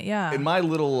 perspective on it, yeah. in my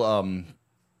little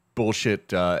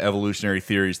bullshit evolutionary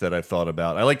theories that I've thought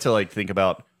about, I like to think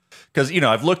about, because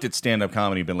I've looked at stand-up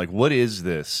comedy, been like, what is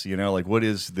this? What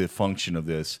is the function of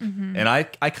this? And I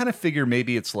kind of figure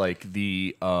maybe it's like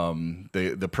the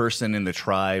person in the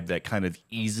tribe that kind of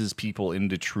eases people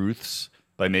into truths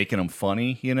by making them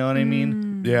funny. You know what I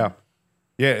mean? Yeah,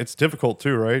 it's difficult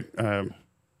too, right?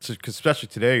 'Cause especially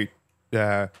today.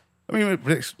 I mean,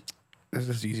 it's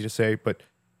easy to say, but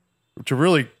to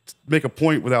really make a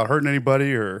point without hurting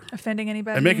anybody or Offending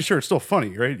anybody? and making sure it's still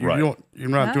funny, right? Right. You're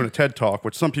not Yeah. doing a TED talk,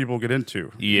 which some people get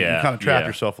into. Yeah, you kind of trap yeah.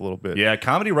 yourself a little bit. Yeah,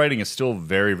 comedy writing is still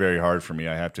very, very hard for me,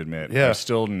 I have to admit. Yeah. I'm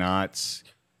still not.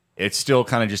 It's still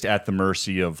kind of just at the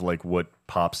mercy of what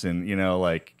pops in.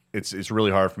 It's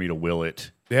really hard for me to will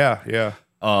it. yeah.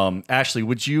 Ashley,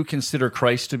 would you consider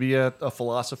Christ to be a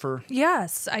philosopher?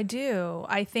 Yes, I do.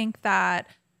 I think that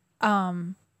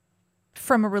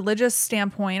from a religious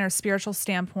standpoint or spiritual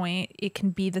standpoint, it can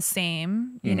be the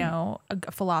same.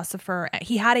 A philosopher,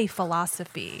 he had a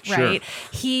philosophy, Sure. right?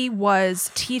 He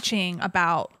was teaching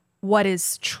about what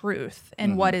is truth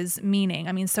and what is meaning.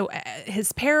 I mean, so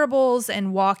his parables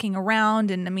and walking around,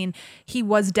 and I mean, he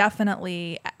was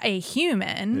definitely a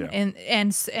human, Yeah.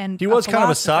 and He was kind of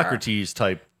a philosopher. Socrates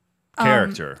type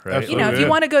character, right? absolutely. If Yeah. you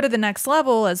want to go to the next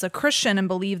level as a Christian and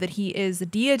believe that he is a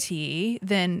deity,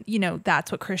 then,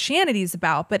 that's what Christianity is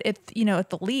about. But at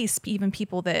the least, even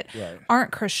people that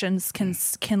aren't Christians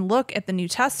can look at the New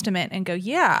Testament and go,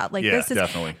 yeah, Yeah, this is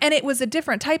definitely. And it was a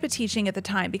different type of teaching at the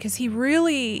time because he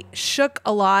really shook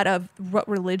a lot of what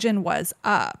religion was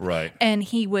up. Right. And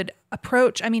he would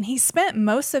he spent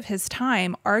most of his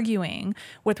time arguing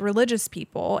with religious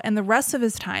people and the rest of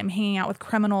his time hanging out with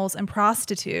criminals and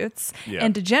prostitutes Yeah.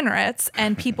 and degenerates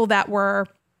and people that were,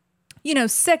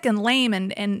 sick and lame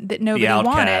and that nobody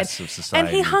outcasts wanted. of society.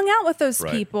 And he hung out with those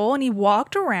Right. people and he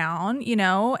walked around,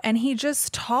 and he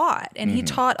just taught and he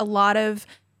taught a lot of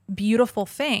beautiful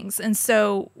things. And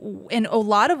so, and a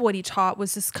lot of what he taught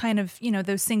was just kind of,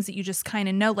 those things that you just kind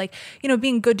of know, like,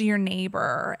 being good to your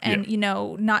neighbor and,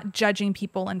 not judging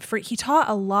people and he taught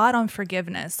a lot on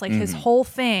forgiveness. Like his whole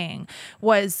thing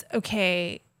was,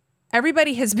 okay,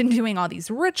 everybody has been doing all these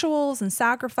rituals and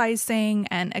sacrificing.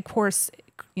 And of course,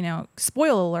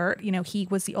 spoiler alert, he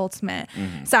was the ultimate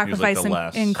sacrifice the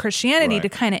last- in Christianity right. to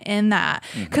kind of end that.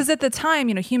 Because at the time,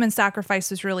 human sacrifice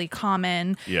was really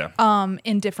common Yeah.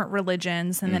 in different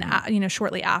religions. And then,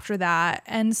 shortly after that.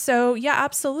 And so, yeah,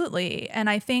 absolutely. And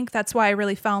I think that's why I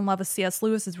really fell in love with C.S.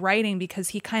 Lewis's writing because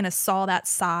he kind of saw that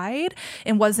side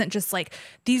and wasn't just like,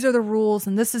 these are the rules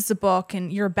and this is the book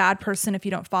and you're a bad person if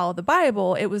you don't follow the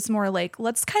Bible. It was more like,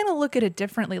 let's kind of look at it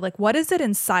differently. Like, what is it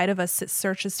inside of us that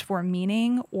searches for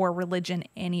meaning or religion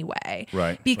anyway?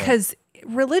 Right, Because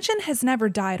religion has never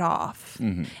died off.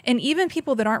 And even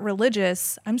people that aren't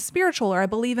religious, I'm spiritual or I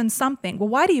believe in something. Well,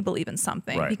 why do you believe in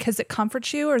something? Right. Because it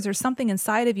comforts you, or is there something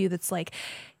inside of you that's like,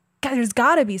 God, there's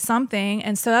got to be something.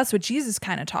 And so that's what Jesus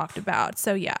kind of talked about.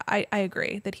 So yeah, I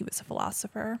agree that he was a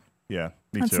philosopher. Yeah.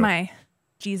 Me That's too. my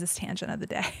Jesus tangent of the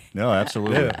day. No,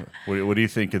 absolutely. Yeah. What do you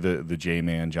think of the J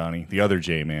Man, Johnny? The other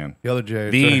J Man. The other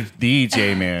J. The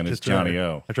J Man is Just Johnny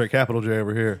O. That's right, capital J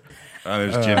over here.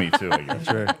 There's Jimmy too, I guess.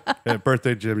 That's right. Yeah,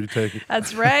 birthday, Jim. You take it.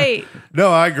 That's right.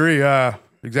 No, I agree.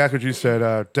 Exactly what you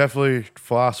said. Definitely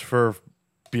philosopher.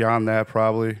 Beyond that,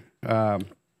 probably.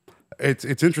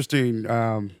 It's interesting.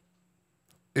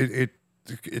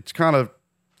 It's kind of,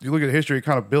 you look at history, it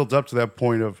kind of builds up to that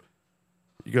point of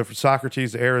You go from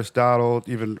Socrates to Aristotle,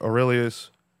 even Aurelius,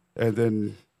 and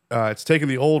then it's taking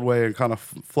the old way and kind of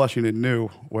flushing it new,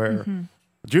 where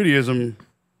Judaism,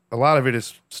 a lot of it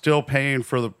is still paying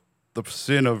for the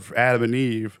sin of Adam and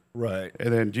Eve. Right.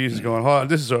 And then Jesus going, hold on,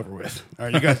 this is over with. All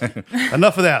right, you guys,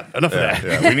 enough of that. Enough of that.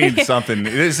 Yeah, we need something.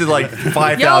 This is like Y'all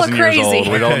 5,000 are years old.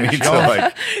 crazy. We don't need to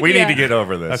like. We Yeah. need to get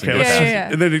over this. Okay, and let's get Yeah, past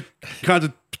yeah, And then it kind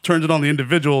of turns it on the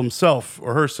individual himself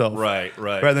or herself. it. Right.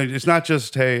 Right. Rather than, it's not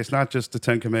just the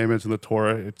Ten Commandments and the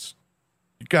Torah. It's,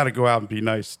 you got to go out and be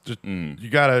nice. Just, You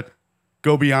got to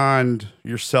go beyond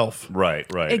yourself. Right.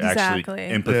 Exactly. Actually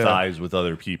empathize with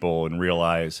other people and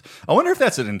realize. I wonder if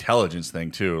that's an intelligence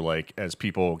thing too. Like as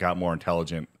people got more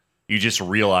intelligent, you just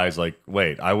realize like,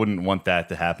 wait, I wouldn't want that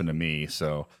to happen to me.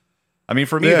 So, I mean,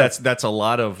 for me, Yeah. that's a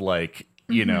lot of like,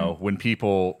 you know, when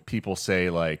people say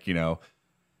like, you know,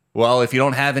 well, if you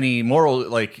don't have any moral,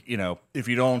 like, you know, if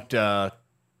you don't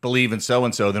believe in so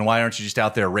and so, then why aren't you just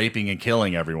out there raping and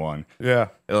killing everyone? Yeah.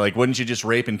 Like, wouldn't you just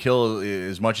rape and kill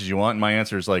as much as you want? And my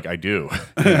answer is like, I do,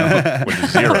 you know, which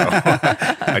is 0.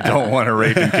 I don't want to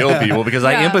rape and kill people because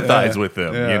I Yeah. empathize with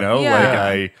them, you know, Yeah.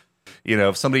 like you know,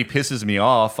 if somebody pisses me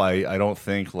off, I don't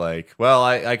think like, well,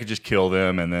 I could just kill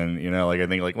them. And then, you know, like I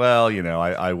think like, well, you know,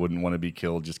 I wouldn't want to be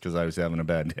killed just because I was having a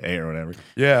bad day or whatever.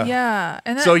 Yeah. Yeah.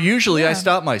 And that, So usually I yeah.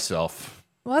 stop myself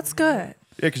Well, that's good.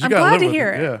 Yeah, because you I'm got to glad live to with hear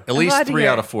it. it. Yeah. at I'm least glad to 3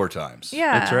 hear out it. of 4 times.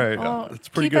 Yeah. That's right. Well, It's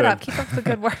pretty keep good. it up. Keep up the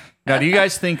good work. Now, do you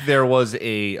guys think there was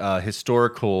a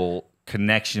historical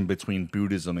connection between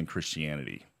Buddhism and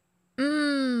Christianity?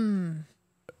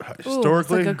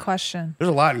 Historically, Ooh, that's a good question. there's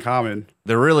a lot in common.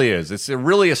 There really is. It's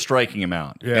really a striking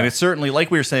amount. Yeah. And it certainly, like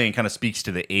we were saying, kind of speaks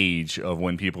to the age of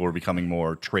when people were becoming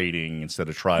more trading instead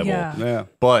of tribal. Yeah. Yeah.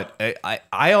 But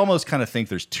I almost kind of think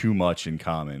there's too much in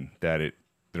common that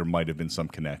there might have been some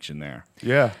connection there.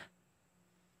 Yeah.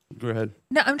 Go ahead.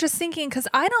 No, I'm just thinking because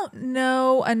I don't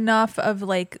know enough of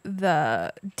like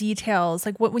the details.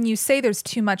 Like when you say there's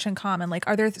too much in common, like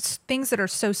are there things that are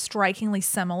so strikingly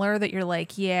similar that you're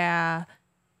like, yeah.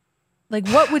 Like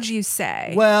what would you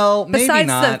say? Well, maybe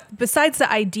not. Besides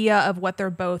the idea of what they're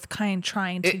both kind of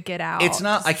trying to get out. It's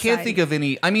not. to I can't think society. of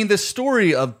any. I mean, the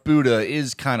story of Buddha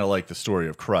is kind of like the story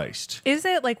of Christ. Is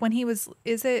it like when he was?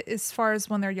 Is it as far as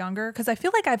when they're younger? Because I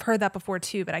feel like I've heard that before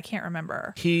too, but I can't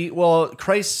remember.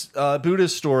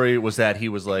 Buddha's story was that he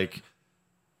was like.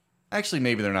 Actually,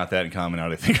 maybe they're not that in common now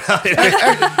that I think about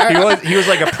it. he was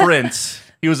like a prince.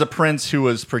 He was a prince who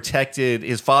was protected.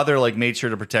 His father like made sure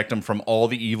to protect him from all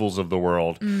the evils of the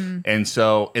world. And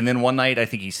then one night I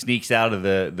think he sneaks out of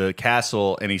the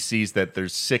castle and he sees that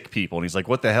there's sick people and he's like,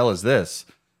 "What the hell is this?"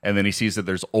 And then he sees that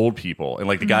there's old people and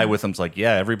like the guy with him's like,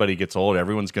 "Yeah, everybody gets old.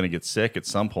 Everyone's gonna get sick at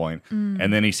some point."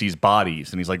 And then he sees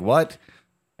bodies and he's like, "What?"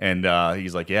 And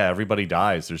he's like, "Yeah, everybody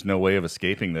dies. There's no way of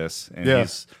escaping this." And Yeah.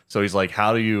 he's like,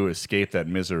 "How do you escape that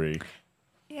misery?"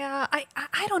 Yeah,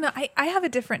 I don't know. I have a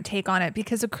different take on it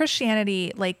because of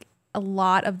Christianity, like a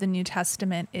lot of the New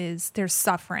Testament is there's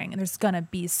suffering and there's going to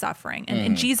be suffering.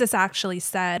 And Jesus actually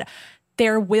said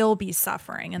there will be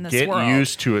suffering in this Get world.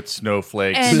 used to it,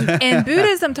 snowflakes. And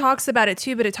Buddhism talks about it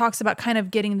too, but it talks about kind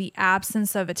of getting the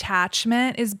absence of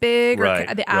attachment is big, or Right,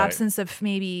 the right. absence of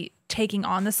maybe taking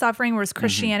on the suffering, whereas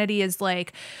Christianity is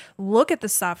like, look at the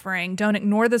suffering, don't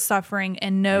ignore the suffering,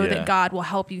 and know Yeah. that God will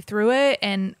help you through it.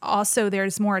 And also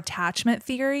there's more attachment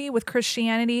theory with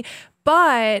Christianity,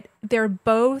 but they're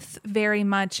both very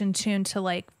much in tune to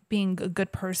like being a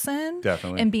good person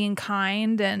Definitely. and being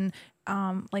kind and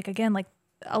like again, like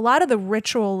a lot of the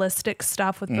ritualistic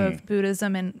stuff with both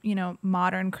Buddhism and, you know,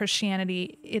 modern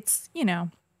Christianity, it's, you know,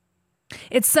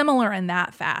 it's similar in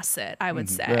that facet, I would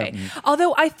say.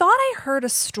 Although I thought I heard a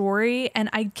story, and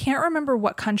I can't remember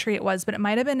what country it was, but it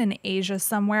might have been in Asia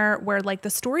somewhere, where like the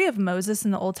story of Moses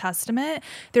in the Old Testament,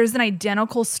 there's an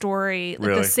identical story like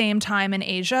Really? the same time in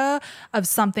Asia of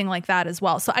something like that as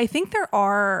well. So I think there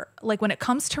are, like when it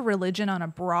comes to religion on a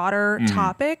broader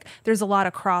topic, there's a lot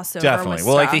of crossover. Definitely. With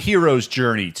Well, like the stuff. hero's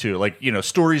journey too. Like, you know,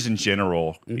 stories in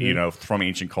general, you know, from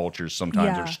ancient cultures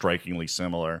sometimes Yeah. are strikingly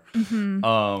similar.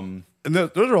 And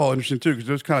those are all interesting too, because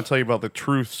those kind of tell you about the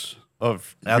truths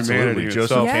of Absolutely. humanity Joseph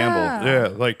itself. Campbell. Yeah,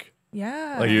 like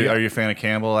Yeah. Are you a fan of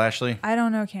Campbell, Ashley? I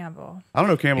don't know Campbell. I don't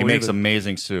know Campbell. He makes either.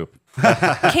 amazing soup.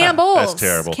 Campbell's. That's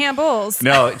terrible. Campbell's.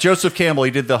 No, Joseph Campbell,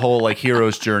 he did the whole like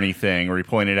hero's journey thing where he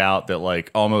pointed out that like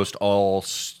almost all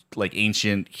like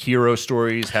ancient hero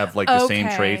stories have like the same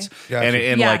Okay. traits. Gotcha.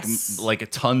 And Yes. like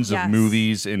tons of Yes.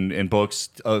 movies and books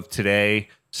of today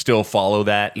still follow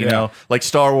that, you Yeah. know? Like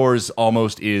Star Wars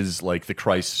almost is like the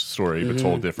Christ story, but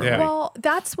told differently. Yeah. Well,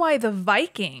 that's why the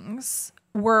Vikings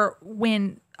were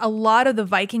when a lot of the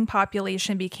Viking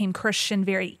population became Christian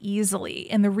very easily.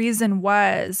 And the reason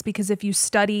was because if you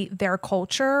study their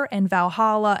culture and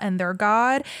Valhalla and their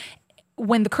god,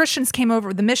 when the Christians came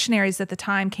over, the missionaries at the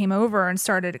time came over and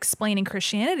started explaining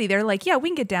Christianity, they're like, yeah, we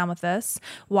can get down with this.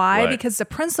 Why? Right. Because the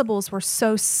principles were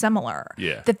so similar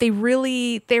Yeah. that they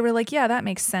were like, yeah, that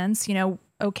makes sense. You know,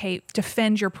 okay,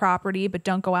 defend your property, but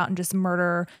don't go out and just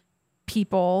murder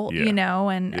people, Yeah. you know?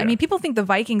 And I Yeah. mean, people think the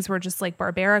Vikings were just like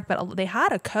barbaric, but they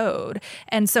had a code.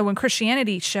 And so when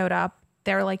Christianity showed up,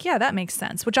 they're like, yeah, that makes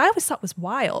sense, which I always thought was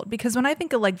wild because when I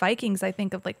think of like Vikings, I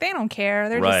think of like, they don't care.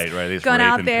 They're Right, just right. They just going rape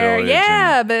out and there. pillage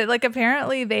Yeah. But like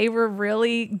apparently they were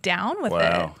really down with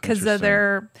Wow, it because of interesting.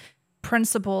 their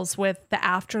principles with the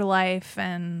afterlife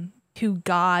and who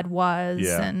God was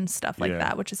Yeah. and stuff like Yeah.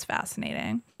 that, which is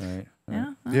fascinating. Right.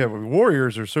 Yeah. Yeah, but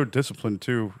warriors are so disciplined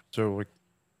too. So like,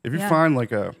 if you Yeah. find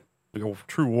like a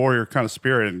true warrior kind of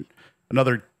spirit and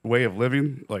another way of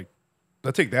living, like I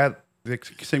take that the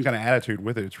same kind of attitude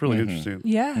with it. It's really interesting.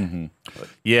 Yeah.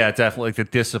 Yeah, definitely like the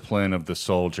discipline of the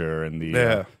soldier and the.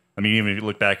 Yeah. I mean, even if you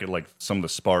look back at like some of the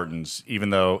Spartans, even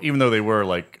though they were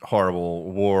like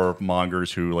horrible war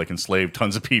mongers who like enslaved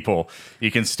tons of people,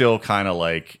 you can still kind of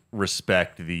like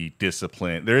respect the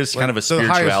discipline. There is kind of a the highest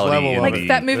spirituality level in of Like the,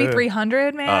 that movie Yeah.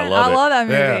 300, man. I love it. love that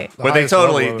movie. Yeah. but they highest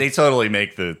level of it. totally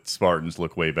make the Spartans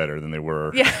look way better than they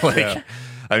were. Yeah. like, Yeah.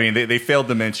 I mean, they failed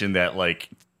to mention that like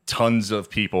tons of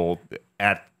people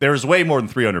there's way more than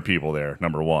 300 people there.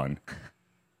 Number one.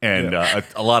 And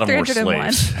a lot of them were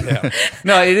 301. slaves.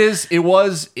 No, it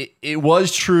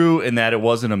was true in that it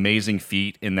was an amazing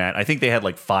feat in that I think they had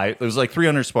like it was like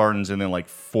 300 Spartans and then like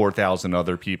 4,000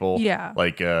 other people. Yeah.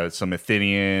 Like some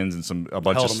Athenians and a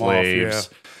bunch Held of them off, slaves.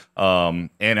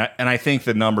 And I think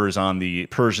the numbers on the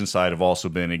Persian side have also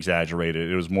been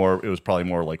exaggerated. It was probably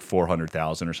more like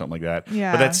 400,000 or something like that.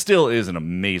 Yeah. But that still is an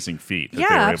amazing feat. That they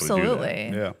Yeah, were able to do that.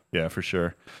 absolutely. Yeah. Yeah, for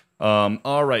sure.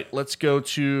 All right, let's go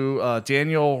to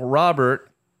Daniel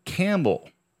Robert Campbell,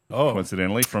 Oh,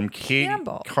 coincidentally, from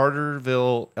Campbell.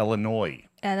 Carterville, Illinois.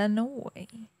 Illinois.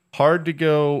 Hard to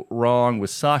go wrong with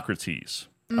Socrates.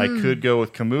 I could go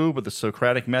with Camus, but the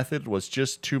Socratic method was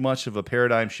just too much of a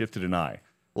paradigm shift to deny.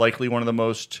 Likely one of the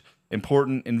most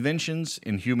important inventions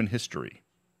in human history.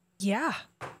 Yeah.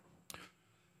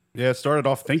 yeah. It started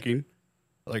off thinking,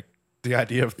 like the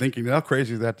idea of thinking. How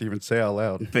crazy is that to even say out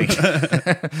loud? Do you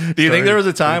think there was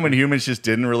a time when humans just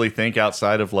didn't really think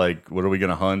outside of like, what are we going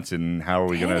to hunt and how are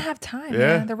we They going didn't to? have time. Yeah.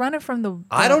 Man. They're running from the.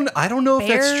 I don't know if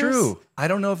that's bears. true. I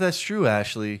don't know if that's true,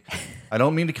 Ashley. I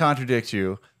don't mean to contradict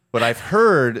you, but I've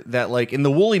heard that like in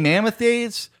the woolly mammoth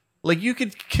days, like you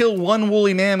could kill one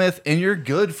woolly mammoth and you're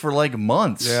good for like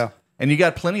months. Yeah. And you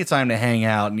got plenty of time to hang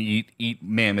out and eat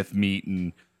mammoth meat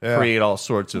and Yeah. create all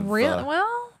sorts of Real. Well,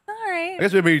 all right. I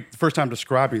guess maybe the first time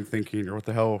describing thinking or what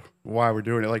the hell, why we're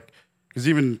doing it. Like, because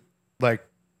even like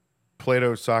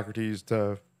Plato, Socrates,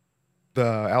 the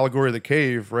allegory of the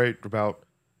cave, right? About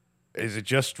is it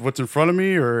just what's in front of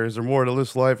me, or is there more to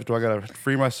this life? Do I gotta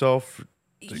free myself?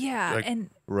 Yeah. like- And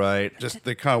right. Just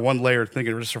the kind of one layer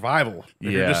thinking, just survival.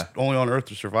 If you're Yeah. just only on Earth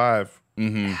to survive,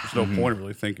 Mm-hmm. there's no point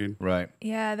really thinking. Right.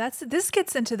 yeah, this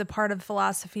gets into the part of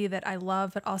philosophy that I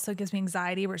love, but also gives me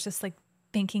anxiety, where it's just like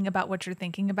thinking about what you're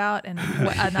thinking about and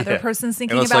what another Yeah. person's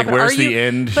thinking And it's about. like, but where's are the you,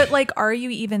 end? But like, are you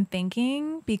even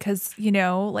thinking? Because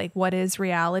like, what is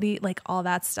reality? Like all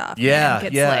that stuff. Yeah, man,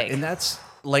 gets, yeah, like- and that's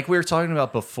like we were talking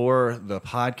about before the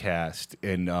podcast,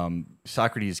 and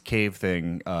Socrates' cave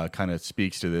thing kind of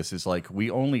speaks to this. Is like we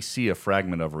only see a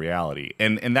fragment of reality,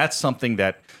 and that's something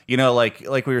that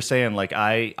like we were saying. Like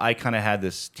I kind of had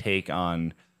this take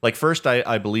on like first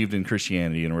I believed in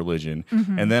Christianity and religion,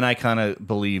 and then I kind of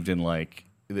believed in like.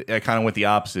 I kind of went the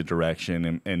opposite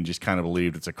direction and just kind of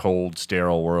believed it's a cold,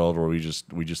 sterile world where we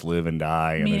just live and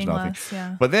die and there's nothing.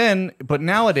 Meaningless, yeah. But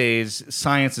nowadays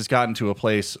science has gotten to a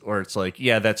place where it's like,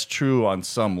 yeah, that's true on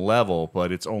some level,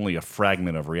 but it's only a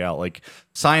fragment of reality. Like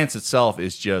science itself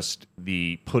is just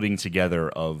the putting together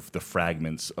of the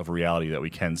fragments of reality that we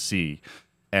can see.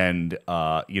 And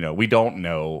we don't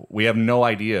know. We have no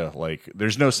idea. Like,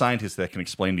 there's no scientist that can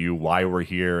explain to you why we're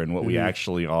here and what we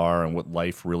actually are and what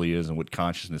life really is and what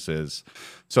consciousness is.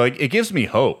 So it gives me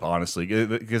hope, honestly,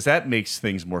 because that makes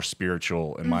things more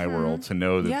spiritual in my world to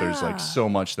know that there's Yeah. like so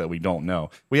much that we don't know.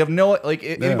 We have no like.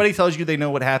 Anybody tells you they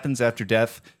know what happens after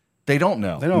death, they don't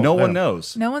know. They don't, no they one don't.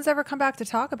 knows. No one's ever come back to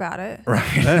talk about it.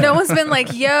 Right. No one's been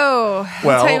like, yo, I'll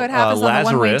Well, tell you what happens on the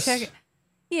one-way Lazarus. ticket.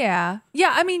 Yeah.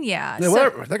 Yeah. I mean, yeah. Yeah, So-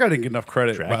 whatever. That guy didn't get enough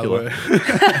credit, Dracula. by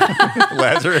the way.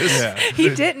 Lazarus. he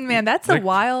didn't, man. That's a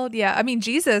wild, yeah. I mean,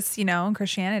 Jesus, in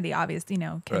Christianity, obviously,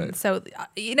 can, Right. so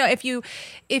if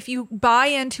you buy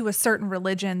into a certain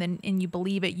religion then and you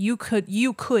believe it, you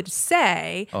could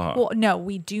say, well, no,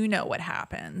 we do know what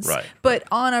happens, Right. But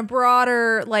on a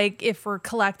broader, like, if we're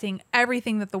collecting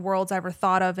everything that the world's ever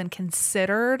thought of and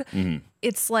considered,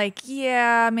 it's like,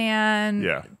 yeah, man.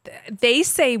 Yeah. They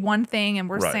say one thing and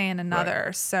we're Right, saying another.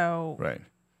 right. So Right.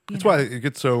 That's why it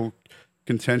gets so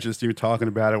contentious even talking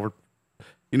about it.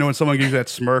 When someone gives you that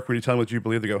smirk when you tell them what you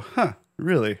believe, they go, huh,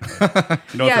 really? Yeah,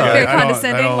 very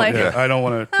condescending, like- I don't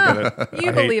want to.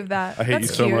 you believe that. I hate That's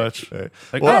you so cute. much.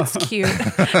 Like, That's cute.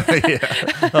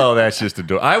 Oh, that's just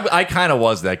adorable. I kind of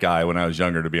was that guy when I was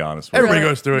younger, to be honest with everybody you.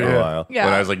 goes through it. For a Yeah. while. Yeah.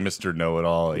 When I was like Mr.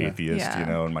 Know-it-all atheist,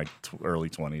 Yeah. in my early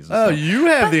 20s. and Oh, stuff. you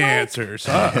have But the like- answers.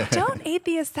 Huh? Don't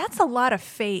atheists, that's a lot of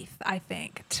faith, I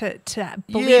think, to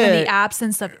believe in the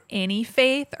absence of any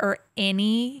faith or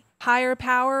any higher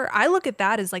power. I look at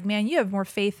that as like, man, you have more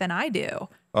faith than I do.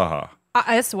 Uh-huh.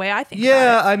 That's the way I think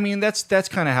Yeah, about I mean that's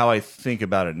kind of how I think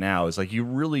about it now. Is like you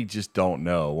really just don't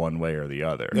know one way or the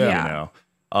other. Yeah. You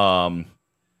know,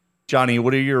 Johnny,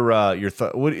 what are your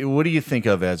what do you think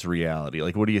of as reality?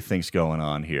 Like, what do you think's going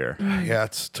on here? Yeah,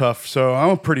 it's tough. So I'm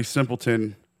a pretty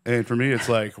simpleton, and for me, it's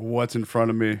like what's in front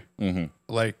of me. Mm-hmm.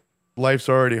 Like life's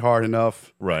already hard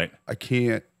enough. Right. I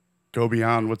can't go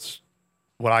beyond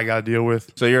what I got to deal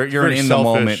with. So you're an Very in the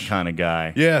moment selfish. kind of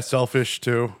guy. Yeah, selfish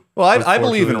too. Well, I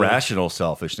believe in Unfortunately. rational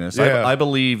selfishness. Yeah. I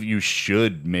believe you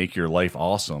should make your life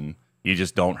awesome. You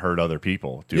just don't hurt other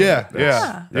people. Yeah,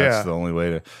 That's yeah. the only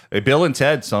way to. Hey, Bill and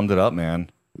Ted summed it up, man.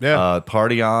 Yeah.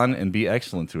 Party on and be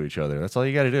excellent to each other. That's all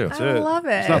you got to do. it. I love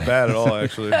it. It's not bad at all,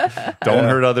 actually. Don't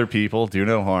hurt other people. Do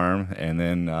no harm, and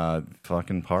then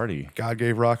fucking party. God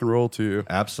gave rock and roll to you.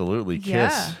 Absolutely, kiss.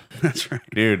 Yeah. That's right.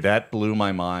 Dude, that blew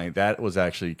my mind. That was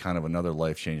actually kind of another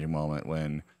life-changing moment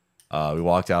when we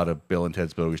walked out of Bill and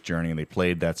Ted's Bogus Journey and they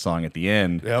played that song at the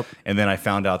end. Yep. And then I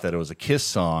found out that it was a Kiss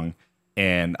song.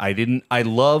 And I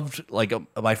loved, like,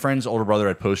 my friend's older brother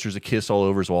had posters of Kiss all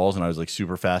over his walls, and I was, like,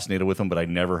 super fascinated with them, but I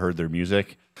never heard their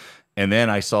music. And then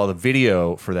I saw the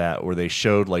video for that where they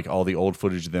showed, like, all the old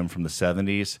footage of them from the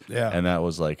 70s. Yeah. And that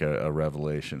was, like, a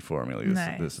revelation for me. Like,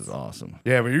 Nice. this is awesome.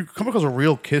 Yeah, but you come across a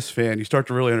real Kiss fan, you start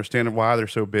to really understand why they're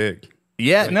so big.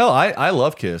 Yeah, no, I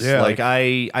love Kiss. Yeah, like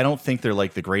I don't think they're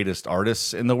like the greatest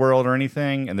artists in the world or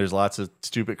anything, and there's lots of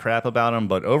stupid crap about them.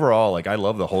 But overall, like I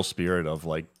love the whole spirit of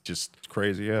like just It's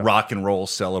crazy, yeah. rock and roll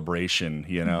celebration.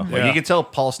 You know, like Yeah. you can tell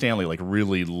Paul Stanley like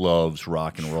really loves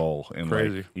rock and roll. And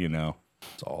Crazy. like, you know,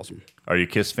 It's awesome. are you a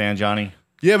Kiss fan, Johnny?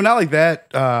 Yeah, but not like that.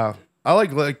 I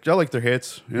like their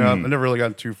hits. You know, I never really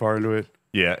gotten too far into it.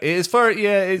 Yeah, it's.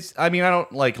 I mean, I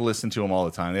don't like listen to them all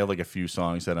the time. They have like a few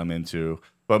songs that I'm into,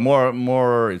 but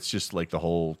more, it's just like the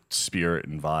whole spirit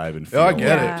and vibe and feel. Oh, I get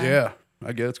Yeah. it. Yeah,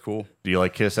 I get it's cool. Do you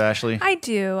like Kiss, Ashley? I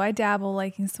do. I dabble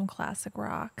liking some classic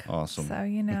rock. Awesome.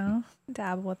 So,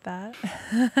 dabble with that.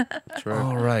 That's right.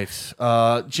 All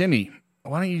right. Jimmy,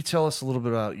 why don't you tell us a little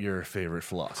bit about your favorite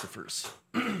philosophers?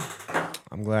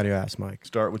 I'm glad you asked, Mike.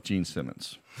 Start with Gene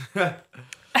Simmons.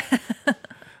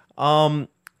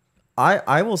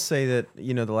 I will say that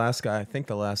I think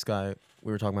the last guy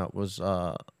we were talking about was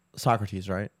Socrates,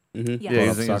 right? Yeah. Yeah,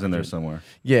 he's in there Socrates. somewhere.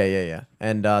 Yeah.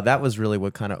 And that was really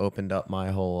what kind of opened up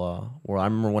my whole world. I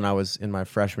remember when I was in my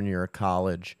freshman year of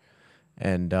college,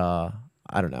 and I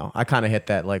don't know, I kind of hit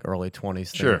that like early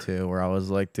 20s thing Sure. too, where I was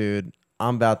like, dude,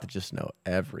 I'm about to just know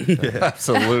everything.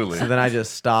 Absolutely. So then I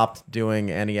just stopped doing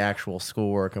any actual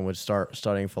schoolwork and would start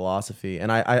studying philosophy.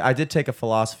 And I did take a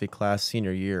philosophy class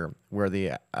senior year where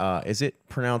the is it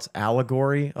pronounced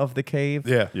allegory of the cave?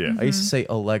 Yeah. Yeah. I used to say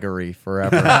allegory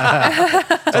forever.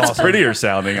 That's prettier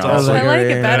sounding, honestly. I like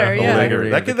it better, yeah.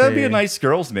 Allegory of the That'd be a cave. nice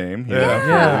girl's name. you Yeah. know?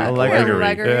 Yeah, allegory.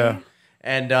 Allegory. Yeah.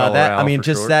 And Call her that Al I mean, for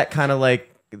just short. that kind of like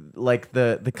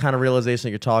the kind of realization that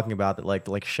you're talking about, that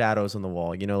like shadows on the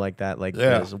wall, like that, like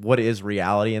Yeah. what is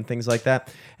reality and things like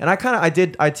that. And I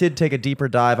did take a deeper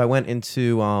dive. I went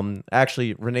into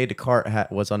actually Rene Descartes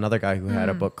was another guy who had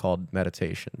a book called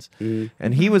Meditations,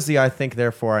 and he was the I think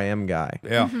therefore I am guy.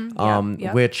 Yeah.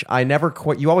 Yep. Which I never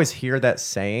quite. You always hear that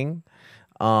saying,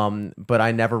 but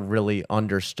I never really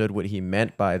understood what he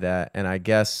meant by that. And I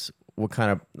guess what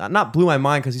kind of not blew my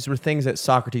mind, because these were things that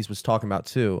Socrates was talking about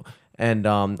too. And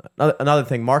another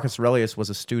thing, Marcus Aurelius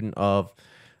was a student of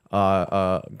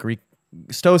Greek.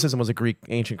 Stoicism was a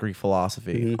ancient Greek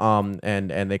philosophy. And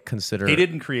they consider He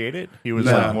didn't create it. He was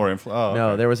No. like more influential.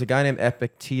 no, there was a guy named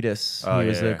Epictetus. Oh, he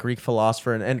was yeah. a Greek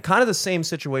philosopher, and kind of the same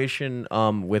situation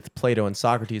with Plato and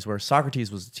Socrates, where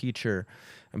Socrates was a teacher,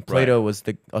 and Plato was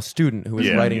a student who was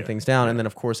Yeah, writing yeah. things down, and then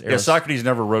of course Yeah, Socrates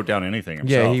never wrote down anything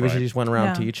himself. yeah, he right? just went around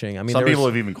Yeah. teaching. I mean, Some there people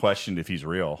was- have even questioned if he's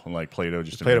real, and like Plato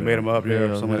just Plato invented made him up. Yeah,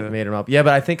 Yeah, something like that. made him up. Yeah,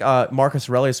 but I think Marcus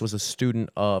Aurelius was a student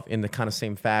of in the kind of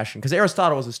same fashion because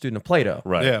Aristotle was a student of Plato.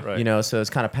 Right, Yeah. right. You know, so it's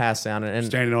kind of passed down and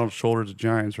Standing on the shoulders of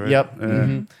giants, right? yep. Yeah. mhm.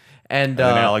 And, And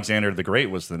then Alexander the Great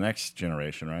was the next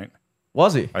generation, right?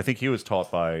 was he? I think he was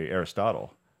taught by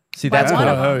Aristotle. See, By that's one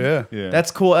cool. of Oh, them. yeah. Yeah, That's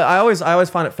cool. I always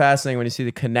find it fascinating when you see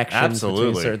the connections between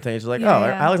Absolutely. certain things. You're like, Yeah, oh,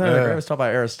 yeah. Alexander the Yeah. Great was taught by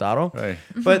Aristotle. right.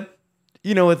 But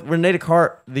you know, with Rene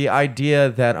Descartes, the idea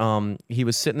that he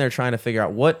was sitting there trying to figure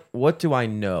out what do I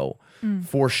know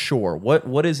for sure?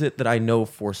 What is it that I know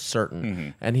for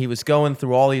certain? And he was going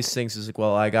through all these things. He's like,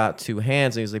 well, I got two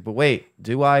hands, and he's like, but wait,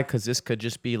 do I? Because this could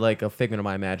just be like a figment of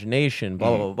my imagination. Blah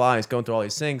blah blah blah. He's going through all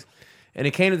these things, and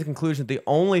he came to the conclusion that the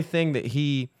only thing that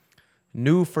he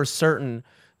knew for certain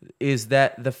is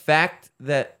that the fact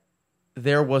that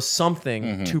there was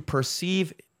something to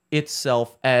perceive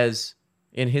itself as,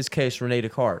 in his case, Rene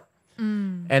Descartes.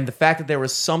 And the fact that there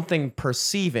was something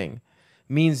perceiving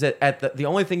means that the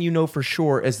only thing you know for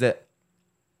sure is that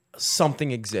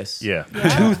something exists. Yeah.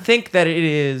 To think that it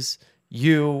is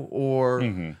you or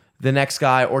the next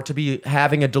guy, or to be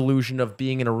having a delusion of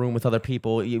being in a room with other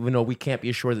people, even though we can't be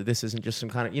assured that this isn't just some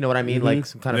kind of, you know what I mean, like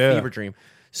some kind of Yeah. fever dream.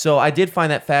 So I did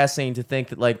find that fascinating to think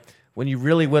that, like, when you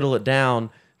really whittle it down,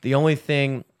 the only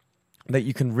thing that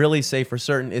you can really say for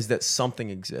certain is that something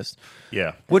exists.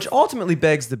 Yeah. Which ultimately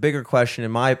begs the bigger question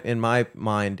in my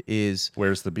mind is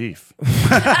Where's the beef?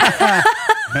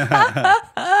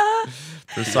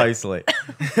 precisely.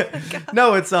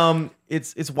 No, it's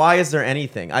why is there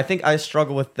anything? I think I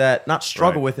struggle with that. Not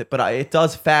struggle Right. with it, but it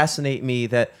does fascinate me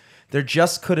that there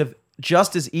just could have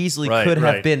just as easily Right, could have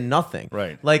right. been nothing.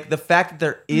 Right. Like the fact that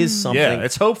there is something. Yeah,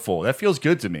 it's hopeful. That feels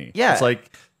good to me. Yeah. It's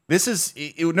like this is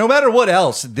no matter what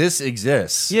else, this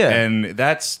exists. Yeah. and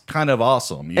that's kind of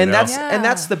awesome. You and know?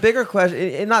 that's the bigger question,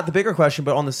 and not the bigger question,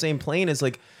 but on the same plane is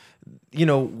like, you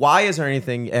know, why is there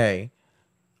anything?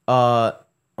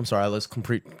 I'm sorry, I lost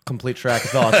complete track of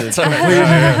thought. Dude.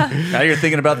 now you're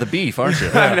thinking about the beef, aren't you?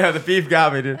 I know the beef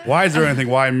got me, dude. Why is there anything?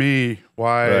 Why me?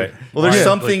 Why? Right. Well, there's why-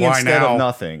 something like, why instead now? of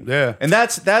nothing. Yeah. And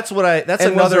that's And what that's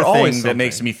was another there always thing that something?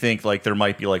 makes me think like there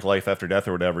might be like life after death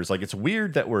or whatever. It's like it's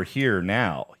weird that we're here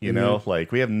now, you know?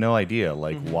 Like we have no idea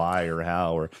like why or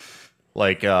how or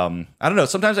like I don't know.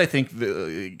 Sometimes I think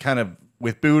the kind of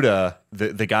with Buddha,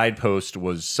 the guidepost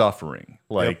was suffering.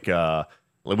 Like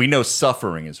we know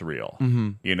suffering is real.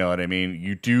 You know what I mean?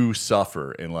 You do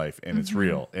suffer in life, and it's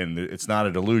real, and it's not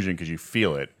a delusion because you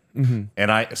feel it. And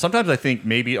I sometimes I think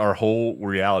maybe our whole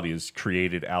reality is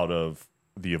created out of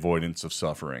the avoidance of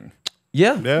suffering.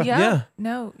 Yeah, Yeah. yeah.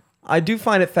 No. I do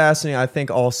find it fascinating. I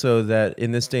think also that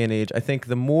in this day and age, I think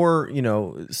the more, you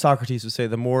know, Socrates would say,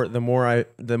 the more I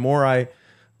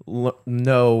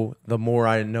know, the more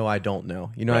I know I don't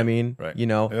know. You know what I mean? right. You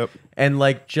know? Yep. And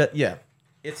like, yeah,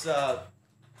 it's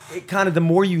it kind of the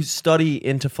more you study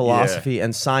into philosophy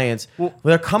and science,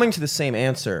 they're coming to the same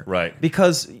answer. Right.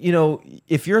 Because, you know,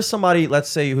 if you're somebody, let's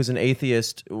say, who's an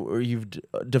atheist or you've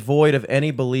devoid of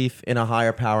any belief in a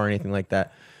higher power or anything like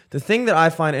that, the thing that I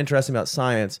find interesting about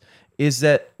science is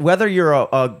that whether you're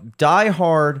a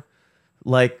diehard,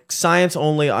 like science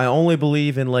only, I only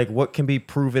believe in like what can be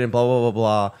proven and blah, blah, blah,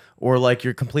 blah, or like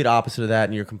you're complete opposite of that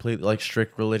and you're complete like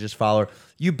strict religious follower,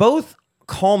 you both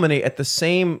culminate at the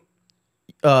same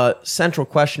central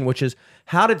question, which is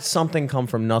how did something come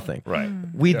from nothing? Right.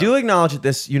 We do acknowledge that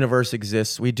this universe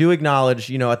exists. We do acknowledge,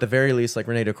 you know, at the very least, like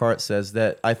Rene Descartes says,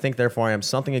 that I think, therefore I am,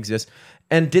 something exists.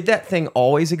 And did that thing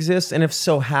always exist? And if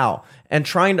so, how? And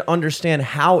trying to understand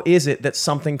how is it that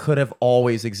something could have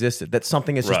always existed, that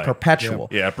something is just Right. perpetual.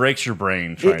 Yeah, it breaks your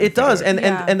brain. trying to It does. figure it.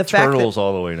 And the fact that, turtles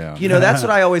all the way down. you know, that's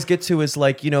what I always get to is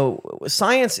like, you know,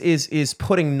 science is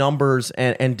putting numbers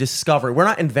and discovery. We're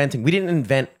not inventing. We didn't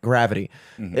invent gravity.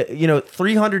 You know,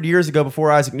 300 years ago, before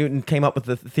Isaac Newton came up with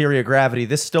the theory of gravity,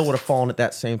 this still would have fallen at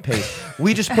that same pace.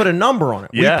 We just put a number on it.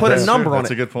 Yeah, we put a that's number true. on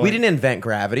That's it. a good point. We didn't invent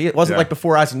gravity. It wasn't Yeah. like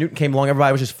before Isaac Newton came along,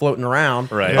 everybody was just floating around.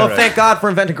 Right, Oh, right. thank God for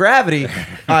inventing gravity,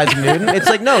 Isaac Newton. It's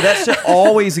like, no, that shit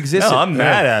always existed. No, I'm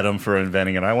mad at him for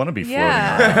inventing it. I want to be floating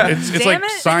Yeah. around. It's Damn like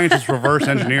it. science is reverse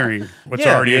engineering what's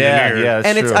Yeah. already Yeah, engineered. yeah.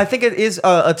 And true. I think it is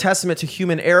a testament to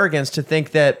human arrogance to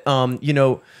think that, you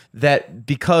know, that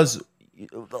because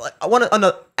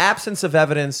an absence of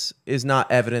evidence is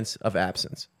not evidence of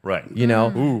absence. Right. You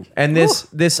know, and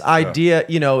this idea,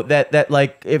 you know, that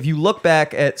like if you look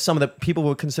back at some of the people who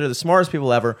would consider the smartest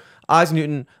people ever, Isaac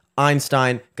Newton,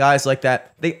 Einstein, guys like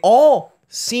that, they all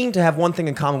seem to have one thing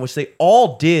in common, which they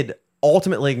all did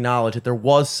ultimately acknowledge that there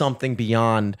was something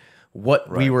beyond what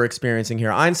we were experiencing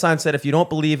here. Einstein said, if you don't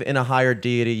believe in a higher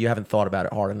deity, you haven't thought about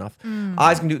it hard enough.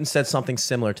 Isaac Newton said something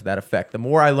similar to that effect. The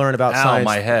more I learn about science,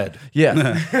 my head.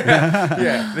 yeah,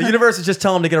 yeah, the universe is just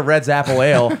telling him to get a Red's Apple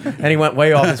Ale, and he went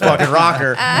way off his fucking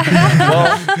rocker.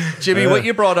 Well, Jimmy, what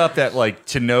you brought up, that like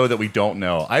to know that we don't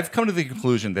know, I've come to the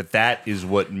conclusion that that is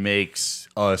what makes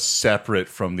us separate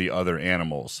from the other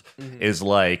animals. Is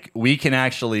like we can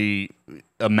actually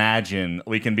imagine,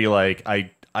 we can be like,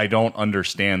 I don't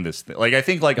understand this thing. Like I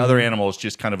think like other animals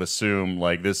just kind of assume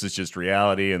like this is just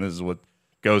reality and this is what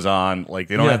goes on. Like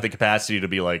they don't have the capacity to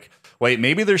be like, wait,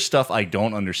 maybe there's stuff I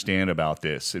don't understand about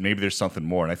this, and maybe there's something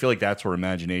more. And I feel like that's where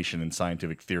imagination and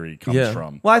scientific theory comes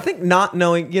from. Well, I think not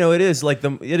knowing, it is like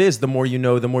the more you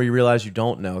know, the more you realize you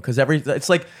don't know. Because it's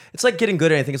like getting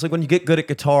good at anything. It's like when you get good at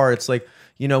guitar, it's like,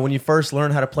 when you first learn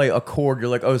how to play a chord, you're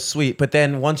like, oh, sweet. But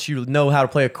then once you know how to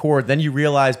play a chord, then you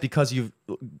realize, because you've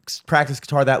practiced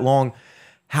guitar that long,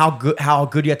 how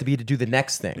good you have to be to do the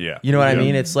next thing. Yeah. You know what I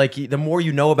mean? It's like the more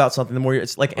you know about something, the more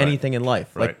it's like anything in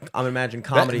life. Right. Like I'm imagining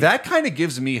comedy. That kind of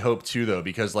gives me hope too, though,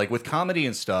 because like with comedy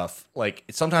and stuff, like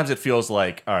sometimes it feels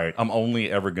like, all right, I'm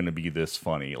only ever going to be this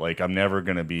funny. Like I'm never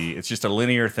going to be. It's just a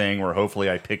linear thing where hopefully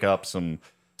I pick up some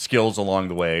skills along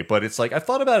the way. But it's like I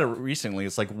thought about it recently.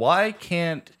 It's like, why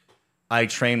can't I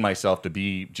train myself to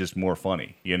be just more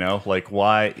funny, like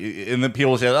why? And then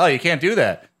people say, oh, you can't do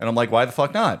that. And I'm like, why the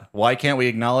fuck not? Why can't we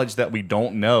acknowledge that we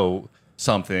don't know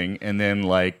something and then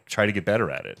like try to get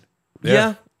better at it?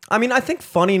 Yeah. I mean, I think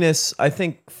funniness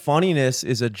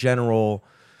is a general,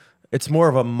 it's more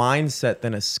of a mindset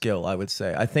than a skill, I would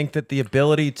say. I think that the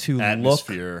ability to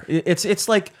Atmosphere. It's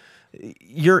like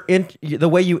the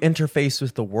way you interface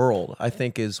with the world, I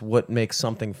think, is what makes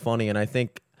something funny. And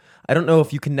I don't know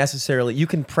if you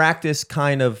can practice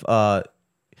kind of,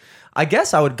 I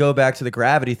guess I would go back to the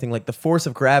gravity thing. Like the force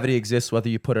of gravity exists whether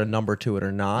you put a number to it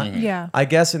or not. Yeah. I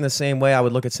guess in the same way I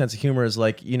would look at sense of humor as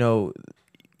like,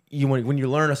 when you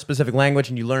learn a specific language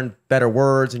and you learn better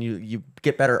words and you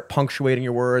get better at punctuating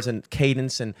your words and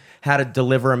cadence and how to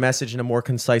deliver a message in a more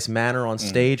concise manner on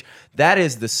stage, that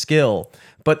is the skill.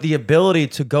 But the ability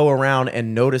to go around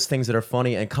and notice things that are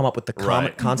funny and come up with the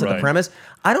concept, the premise,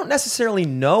 I don't necessarily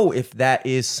know if that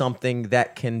is something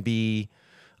that can be.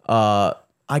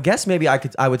 I guess maybe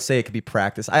I would say it could be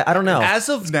practiced. I don't know. As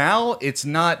of now, it's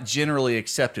not generally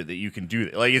accepted that you can do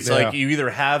that. Like it's like you either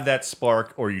have that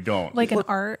spark or you don't. Like an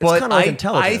art. But kind of like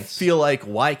intelligence. I feel like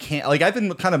why can't, like I've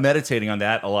been kind of meditating on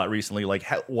that a lot recently. Like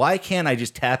why can't I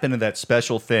just tap into that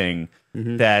special thing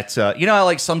that how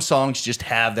like some songs just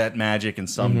have that magic and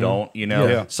some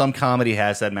don't. Some comedy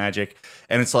has that magic,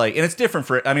 and it's like, and it's different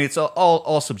for. I mean, it's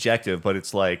all subjective, but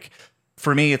it's like.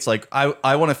 For me, it's like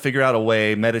I want to figure out a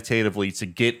way meditatively to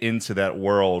get into that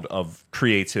world of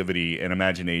creativity and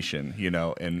imagination,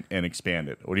 and expand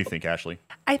it. What do you think, Ashley?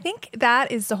 I think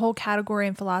that is the whole category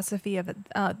and philosophy of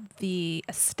the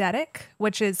aesthetic,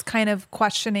 which is kind of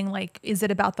questioning, like, is it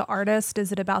about the artist?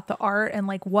 Is it about the art? And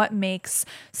like what makes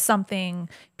something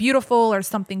beautiful or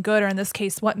something good? Or in this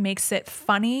case, what makes it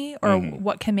funny or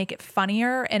what can make it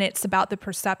funnier? And it's about the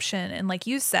perception. And like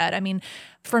you said, I mean,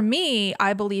 for me,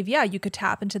 I believe, you could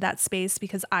tap into that space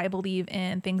because I believe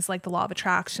in things like the law of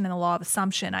attraction and the law of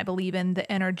assumption. I believe in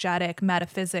the energetic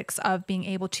metaphysics of being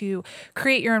able to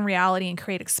create your own reality and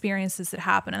create experiences that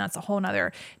happen. And that's a whole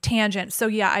nother tangent. So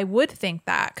yeah, I would think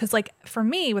that because like for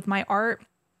me with my art,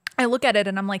 I look at it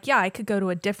and I'm like, I could go to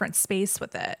a different space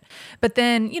with it. But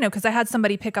then, because I had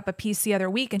somebody pick up a piece the other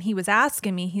week and he was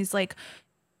asking me, he's like,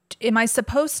 am I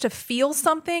supposed to feel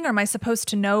something or am I supposed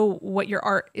to know what your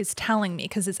art is telling me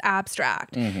because it's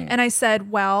abstract? And I said,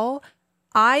 well,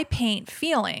 I paint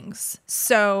feelings.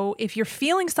 So if you're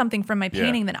feeling something from my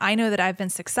painting, then I know that I've been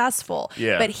successful.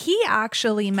 Yeah. But he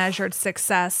actually measured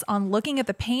success on looking at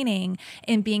the painting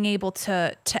and being able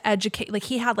to educate. Like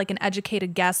he had like an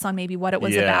educated guess on maybe what it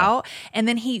was about. And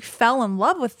then he fell in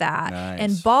love with that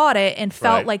and bought it and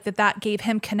felt like that gave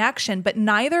him connection. But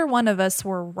neither one of us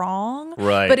were wrong.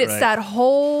 Right. But it's that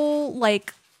whole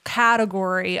like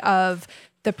category of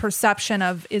the perception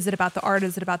of, is it about the art?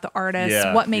 Is it about the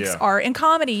artist? What makes art? In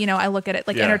comedy, I look at it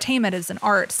like entertainment is an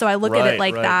art. So I look at it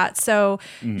like that. So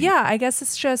I guess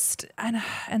it's just,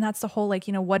 and that's the whole, like,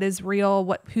 what is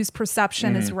real? Whose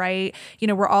perception is right?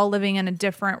 We're all living in a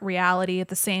different reality at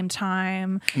the same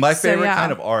time. My favorite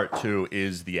kind of art too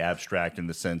is the abstract, in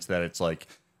the sense that it's like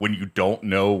when you don't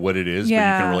know what it is, but you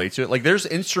can relate to it. Like there's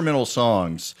instrumental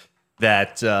songs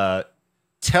that,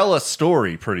 tell a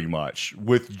story pretty much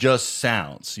with just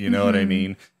sounds, you know what I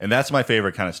mean? And that's my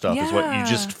favorite kind of stuff is what you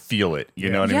just feel it, you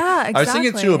know what I mean? Yeah, exactly. I was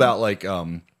thinking too about like,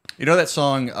 that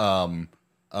song,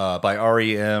 by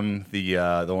REM,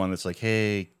 the one that's like,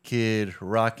 "Hey kid,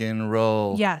 rock and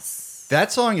roll." Yes.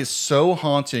 That song is so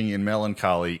haunting and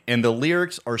melancholy, and the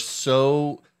lyrics are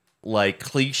so like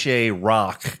cliche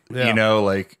rock. Yeah. You know,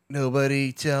 like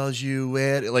nobody tells you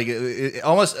it. Like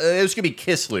almost it was gonna be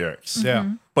Kiss lyrics.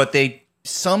 Yeah. But they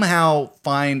somehow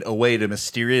find a way to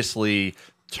mysteriously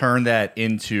turn that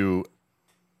into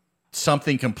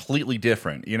something completely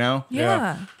different, you know?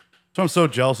 Yeah. So I'm so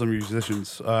jealous of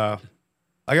musicians. I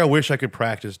wish I could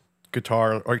practice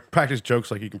guitar or practice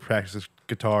jokes like you can practice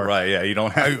guitar. Right, yeah. You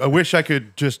don't have I wish I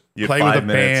could just You have play with 5 a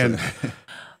minutes band.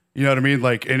 You know what I mean?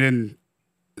 Like, and then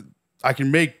I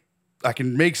can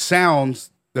make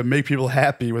sounds that make people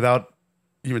happy without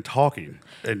even talking,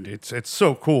 and it's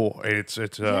so cool. And it's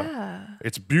Yeah.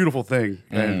 it's a beautiful thing.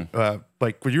 And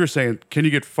like what you were saying, can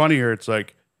you get funnier? It's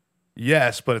like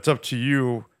yes, but it's up to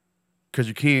you because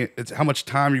you can't. It's how much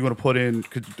time you want to put in.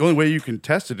 Because the only way you can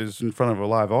test it is in front of a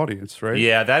live audience, right?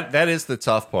 Yeah, that is the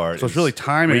tough part. So it's really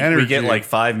time and we energy. get like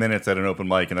 5 minutes at an open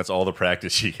mic, and that's all the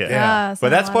practice you get. Yeah, But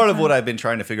that's a lot part of time. what I've been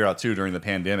trying to figure out too during the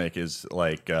pandemic is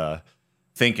like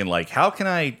thinking like, how can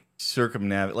I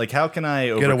circumnavigate? Like, how can I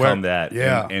aware- overcome that?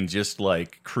 Yeah. and just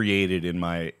like create it in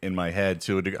my head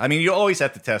to a degree. I mean, you always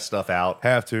have to test stuff out.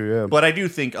 Have to, yeah. But I do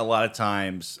think a lot of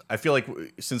times, I feel like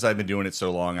since I've been doing it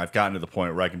so long, I've gotten to the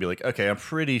point where I can be like, okay, I'm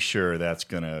pretty sure that's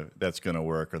gonna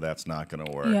work or that's not gonna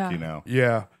work. Yeah. You know?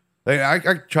 Yeah, I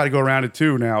try to go around it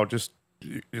too now. Just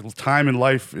time in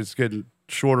life is getting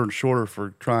shorter and shorter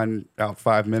for trying out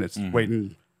 5 minutes,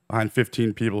 waiting behind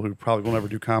 15 people who probably will never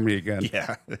do comedy again.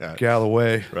 Yeah. Get out of the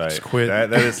way. Right. Just quit.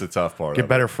 That is the tough part. Get of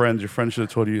better friends. Your friends should have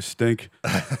told you you stink.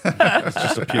 That's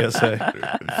just a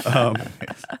PSA.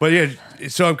 But yeah,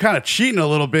 so I'm kind of cheating a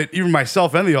little bit, even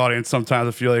myself and the audience sometimes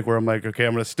I feel like where I'm like, okay,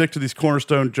 I'm going to stick to these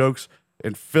cornerstone jokes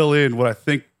and fill in what I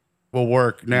think will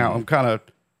work. Now I'm kind of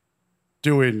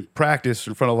doing practice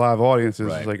in front of live audiences.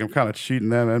 Right. It's like I'm kind of cheating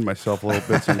them and myself a little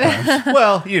bit sometimes. it.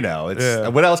 Well, you know, it's Yeah.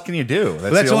 what else can you do?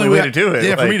 But That's the only way to do it.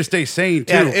 Yeah, for Like, me to stay sane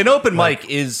too. yeah, an open mic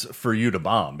is for you to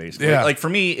bomb, basically. Yeah. Like for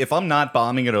me, if I'm not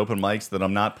bombing at open mics, then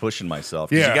I'm not pushing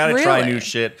myself. 'Cause Yeah. you got to try Really? new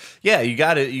shit. Yeah, you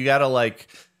got to like.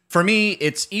 For me,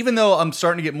 it's even though I'm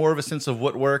starting to get more of a sense of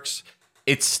what works,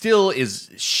 it still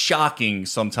is shocking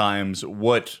sometimes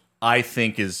what I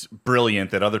think is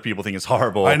brilliant that other people think is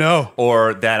horrible. I know.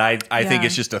 or that I think Yeah.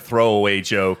 it's just a throwaway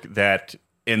joke that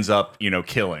ends up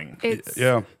killing. It's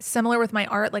Yeah. similar with my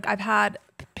art. Like I've had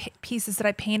pieces that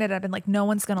I painted. I've been like, no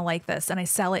one's gonna like this, and I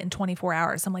sell it in 24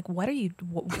 hours. I'm like, what are you?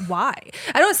 Why?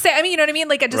 I don't say. I mean, you know what I mean?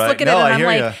 Like I just Right. look at No, it I and I'm hear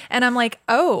like, ya.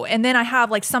 oh, and then I have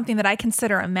like something that I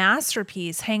consider a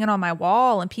masterpiece hanging on my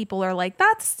wall, and people are like,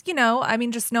 that's I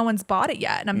mean, just no one's bought it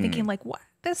yet, and I'm thinking like, what?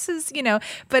 This is,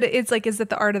 but it's like, is it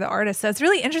the art of the artist? So it's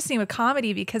really interesting with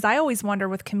comedy because I always wonder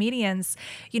with comedians,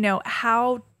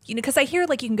 how, because I hear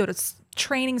like you can go to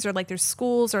trainings or like there's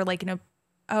schools or like,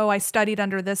 oh, I studied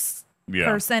under this Yeah.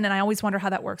 person. And I always wonder how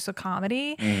that works with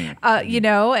comedy,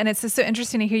 and it's just so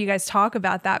interesting to hear you guys talk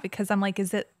about that because I'm like,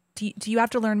 do you have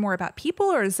to learn more about people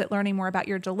or is it learning more about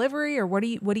your delivery or what do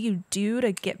you do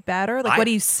to get better? Like, what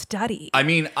do you study? I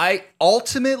mean, I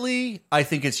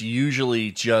think it's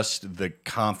usually just the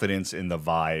confidence in the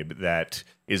vibe that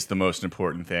is the most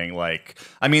important thing. Like,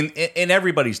 I mean, and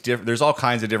everybody's different. There's all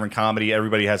kinds of different comedy.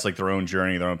 Everybody has like their own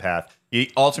journey, their own path. You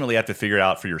ultimately have to figure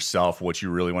out for yourself what you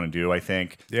really want to do, I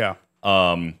think. Yeah.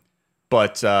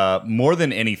 But more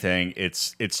than anything,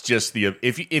 it's just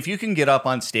if you can get up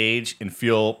on stage and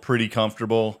feel pretty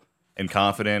comfortable and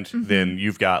confident, then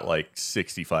you've got like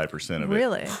 65% of it.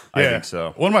 Really? I think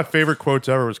so. One of my favorite quotes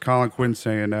ever was Colin Quinn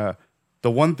saying,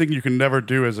 "The one thing you can never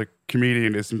do as a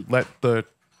comedian is let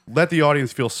the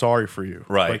audience feel sorry for you.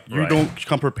 Right, Like you right. don't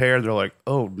come prepared. They're like,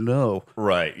 oh no,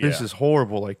 Right. this yeah. is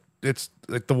horrible. Like it's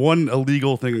like the one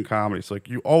illegal thing in comedy. It's like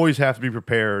you always have to be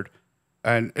prepared,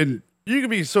 and you can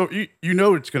be so you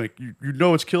know it's gonna you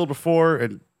know it's killed before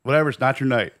and whatever. It's not your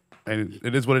night, and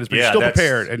it is what it is. But Yeah, you're still that's-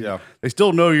 prepared, and yeah. they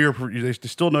still know you're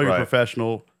Right.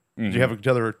 professional. You have each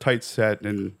other tight set,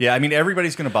 and Yeah, I mean,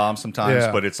 everybody's going to bomb sometimes,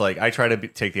 Yeah. but it's like I try to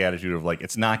take the attitude of like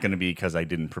it's not going to be because I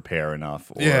didn't prepare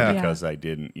enough or Yeah. because I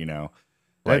didn't,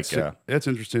 like that's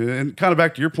interesting. And kind of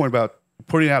back to your point about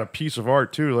putting out a piece of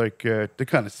art too. Like they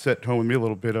kind of set home with me a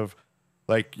little bit of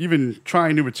like even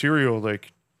trying new material.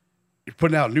 Like you're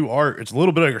putting out new art. It's a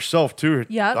little bit of yourself too.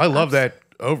 Yeah, I love that.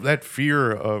 That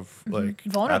fear of like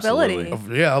Vulnerability.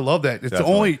 Absolutely. yeah, I love that. It's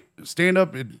Definitely. the only stand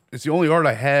up. It's the only art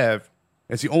I have.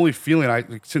 It's the only feeling I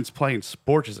like, since playing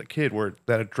sports as a kid, where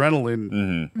that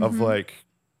adrenaline of like,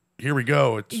 here we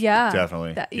go. It's Yeah.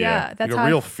 Definitely. Yeah. That's like how a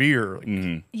real fear.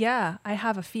 Like, Yeah, I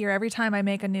have a fear every time I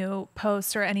make a new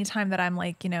post or anytime that I'm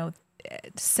like,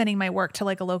 sending my work to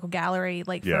like a local gallery,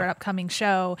 like for Yeah. an upcoming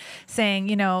show, saying,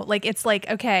 you know, like it's like,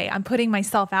 okay, I'm putting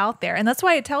myself out there. And that's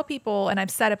why I tell people, and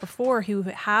I've said it before, who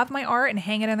have my art and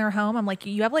hang it in their home, I'm like,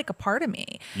 you have like a part of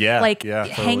me. Yeah, Like yeah,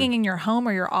 totally. hanging in your home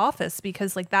or your office,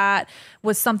 because like that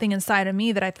was something inside of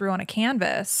me that I threw on a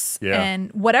canvas. Yeah.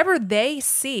 And whatever they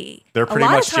see, They're a pretty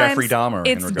lot of much Jeffrey times Dahmer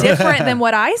in It's regards- different than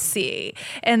what I see.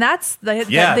 And that's the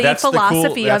that's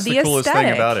philosophy that's of the coolest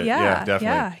aesthetic. thing about it. Yeah,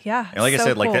 definitely. Yeah. And like I So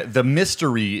said, cool. like the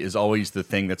mystery is always the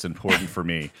thing that's important for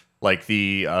me. Like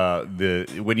the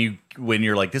when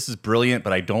you're like, this is brilliant,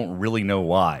 but I don't really know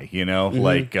why, you know?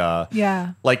 Like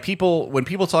Yeah. like when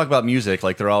people talk about music,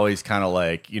 like they're always kind of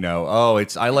like, you know, oh,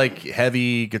 I like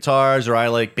heavy guitars, or I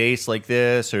like bass like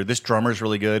this, or this drummer's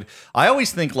really good. I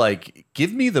always think like,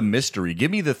 give me the mystery,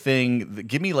 give me the thing,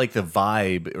 give me like the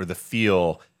vibe or the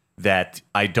feel that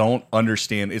I don't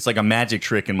understand. It's like a magic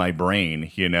trick in my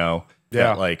brain, you know, Yeah.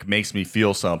 that like makes me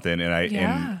feel something. And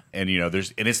Yeah. and you know,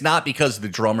 and it's not because the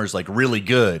drummer's like really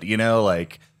good, you know,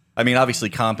 like, I mean, obviously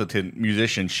competent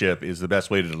musicianship is the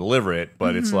best way to deliver it,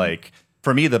 but it's like,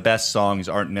 for me, the best songs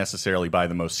aren't necessarily by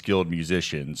the most skilled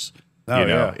musicians. Oh, You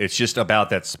know, yeah. it's just about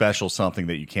that special something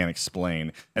that you can't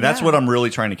explain. And that's Yeah. what I'm really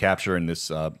trying to capture in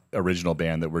this original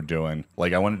band that we're doing.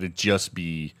 Like, I wanted to just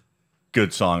be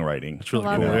good songwriting. It's really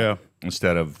I love cool. it. Yeah.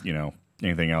 Instead of, you know,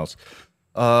 anything else.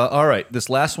 All right. This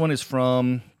last one is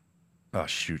from, oh,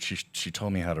 shoot. She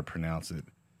told me how to pronounce it.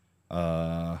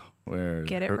 Where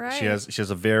Get it She right. has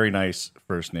a very nice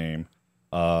first name.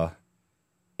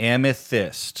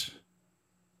 Amethyst.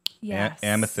 Yes.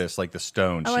 Amethyst, like the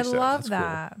stone. Oh, she I says. love That's cool.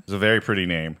 that. It's a very pretty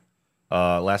name.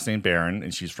 Last name Barron,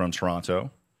 and she's from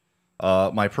Toronto.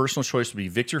 My personal choice would be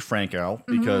Viktor Frankl,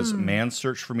 because Man's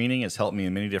Search for Meaning has helped me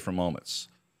in many different moments.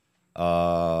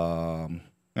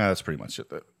 That's pretty much it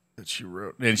that she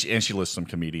wrote. And she lists some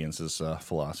comedians as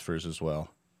philosophers as well.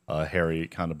 Harry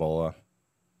Condabola,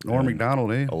 Norm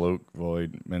Macdonald, eh? Alok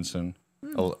Void Minson,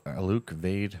 Alok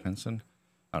Vade Minson.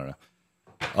 I don't know.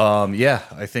 Yeah,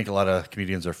 I think a lot of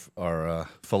comedians are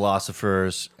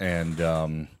philosophers,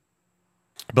 and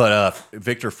but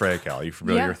Viktor Frankl, are you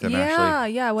familiar with him?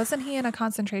 Actually, Yeah. Wasn't he in a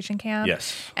concentration camp?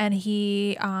 Yes. And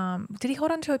he did he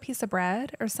hold on to a piece of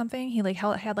bread or something? He like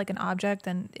had like an object,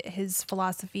 and his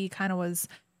philosophy kind of was,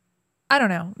 I don't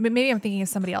know, maybe I'm thinking of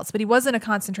somebody else, but he was in a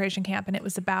concentration camp, and it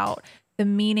was about the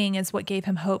meaning is what gave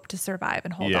him hope to survive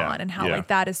and hold Yeah, on, and how yeah. like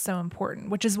that is so important,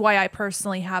 which is why I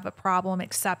personally have a problem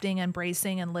accepting,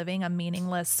 embracing, and living a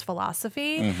meaningless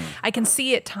philosophy. Mm-hmm. I can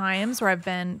see at times where I've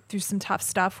been through some tough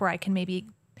stuff where I can maybe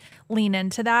lean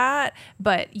into that,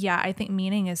 but yeah, I think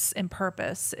meaning and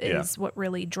purpose is what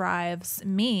really drives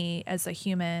me as a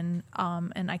human,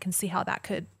 and I can see how that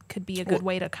could be a good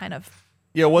way to kind of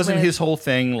Yeah, wasn't with- his whole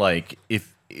thing like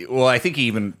well, I think he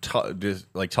even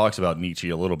talks about Nietzsche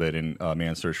a little bit in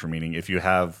Man's Search for Meaning. If you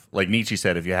have, like Nietzsche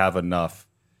said, if you have enough,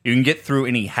 you can get through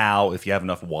any how if you have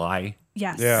enough why.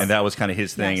 yes, Yeah. And that was kind of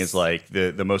his thing. Yes. Is like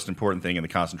the most important thing in the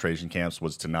concentration camps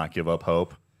was to not give up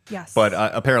hope. yes, But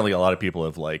apparently, a lot of people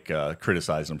have like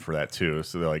criticized him for that too.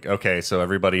 So they're like, okay, so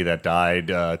everybody that died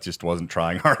just wasn't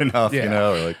trying hard enough, you Yeah.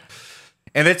 know? Or like,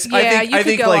 and it's Yeah, you I could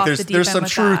think go like off the deep there's end some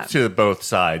with truth that. to both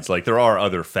sides. Like there are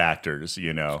other factors,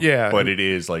 you know. Yeah. But it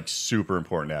is like super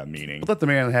important to have meaning. Let the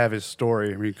man have his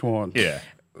story. I mean, come on. Yeah.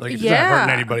 Like, it's Yeah. not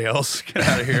hurting anybody else. Get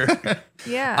out of here.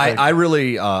 yeah, I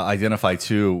really identify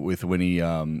too with when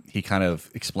he kind of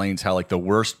explains how like the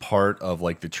worst part of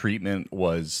like the treatment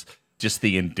was just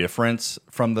the indifference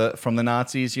from the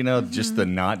Nazis, you know, just the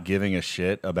not giving a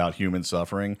shit about human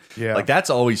suffering. Yeah. Like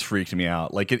that's always freaked me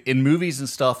out. Like in movies and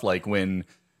stuff, like when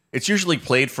it's usually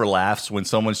played for laughs when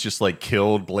someone's just like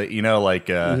killed, you know, like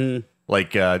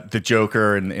the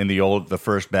Joker in the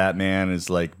first Batman is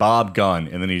like Bob Gunn,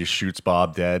 and then he just shoots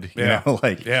Bob dead. You Yeah. know,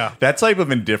 like Yeah. that type of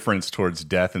indifference towards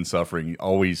death and suffering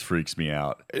always freaks me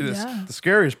out. Yeah. The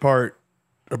scariest part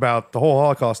about the whole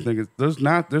Holocaust thing is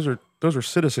those are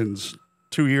citizens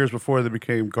 2 years before they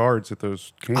became guards at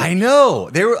those camps. I know.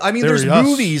 There's us.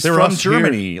 movies They were from us here.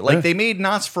 Germany. Like Yeah. they made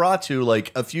Nosferatu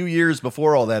like a few years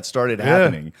before all that started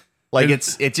happening. Like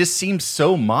it just seems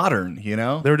so modern, you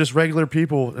know? They were just regular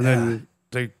people, and then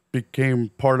they became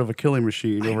part of a killing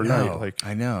machine overnight. Like,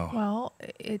 I know. Well,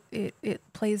 it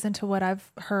plays into what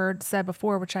I've heard said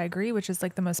before, which I agree, which is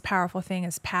like the most powerful thing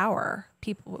is power.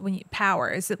 People, power,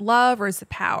 is it love or is it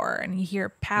power? And you hear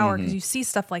power because you see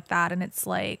stuff like that, and it's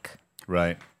like,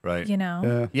 Right. you know,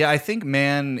 yeah. Yeah, I think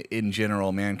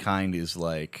mankind is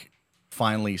like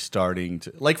finally starting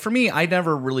to, like, for me, I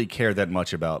never really cared that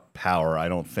much about power, I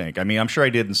don't think. I mean, I'm sure I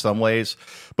did in some ways,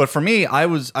 but for me,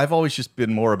 I've always just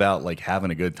been more about like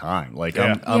having a good time. Like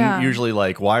Yeah. I'm Yeah. usually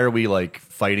like, why are we like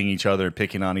fighting each other,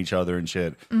 picking on each other and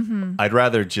shit? I'd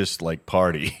rather just like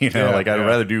party, you know, Yeah, like I'd yeah.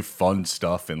 rather do fun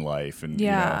stuff in life. And, you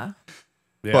know, Yeah.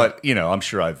 Yeah. but you know, I'm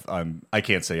sure I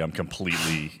can't say I'm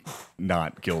completely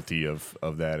not guilty of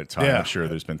that at times. Yeah. I'm sure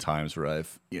there's been times where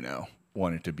I've, you know,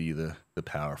 wanted to be the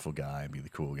powerful guy, be the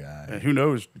cool guy. And who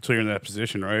knows until you're in that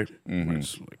position, right?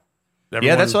 It's like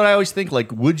Yeah, that's everyone- what I always think.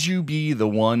 Like, would you be the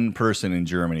one person in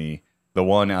Germany, the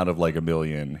one out of like a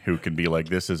million, who can be like,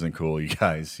 "This isn't cool, you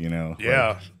guys"? You know?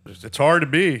 Yeah, it's hard to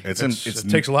be. Like, It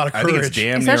takes a lot of I courage. think it's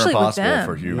damn Especially near with impossible them.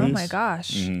 for humans. Oh my gosh,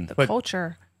 the But-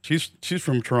 culture. She's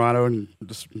from Toronto, and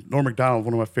this, Norm Macdonald,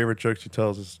 one of my favorite jokes he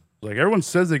tells is like, everyone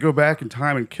says they go back in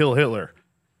time and kill Hitler.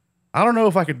 I don't know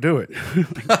if I could do it.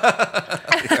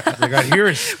 Like I hear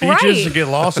his speeches Right. and get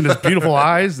lost in his beautiful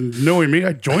eyes, and knowing me,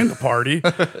 I join the party.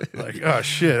 Like, oh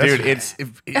shit, that's- Dude,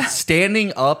 it's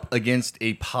standing up against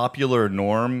a popular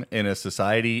norm in a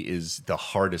society is the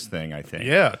hardest thing, I think.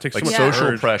 Yeah, it takes like so much social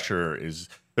courage. pressure is.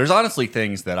 There's honestly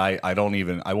things that I won't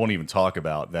even talk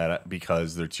about that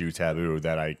because they're too taboo,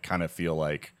 that I kind of feel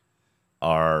like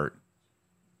are,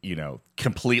 you know,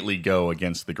 completely go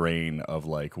against the grain of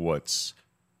like what's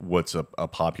a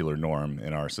popular norm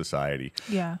in our society.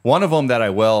 Yeah. One of them that I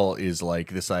will is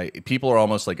like this. People are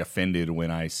almost like offended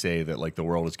when I say that like the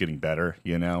world is getting better.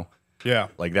 You know, yeah.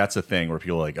 like that's a thing where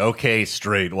people are like, okay,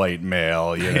 straight white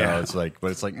male. You know, it's like, but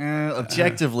it's like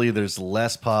objectively, there's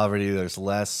less poverty. There's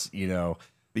less. You know,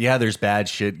 yeah, there's bad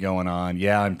shit going on.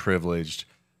 Yeah, I'm privileged.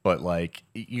 But like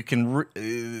you can,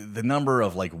 the number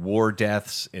of like war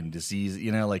deaths and disease,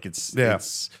 you know, like it's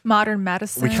Modern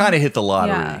medicine. we kind of hit the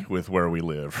lottery Yeah. with where we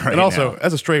live right And also, now.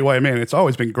 as a straight white man, it's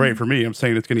always been great for me. I'm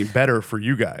saying it's getting better for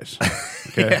you guys.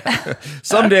 Okay,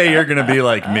 Someday you're gonna be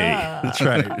like me. that's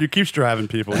right. You keep striving,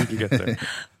 people. You can get there.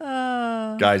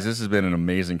 Guys, this has been an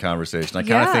amazing conversation. I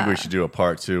kind of think we Yeah. should do a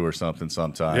part 2 or something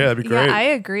sometime. Yeah, that'd be great. Yeah, I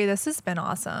agree. This has been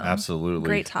awesome. Absolutely.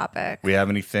 Great topic. We have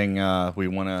anything we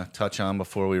want to touch on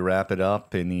before we wrap it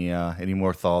up? Any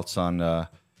more thoughts on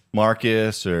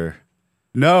Marcus or?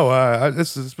 No,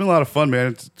 it's been a lot of fun, man.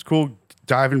 It's cool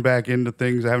diving back into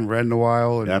things I haven't read in a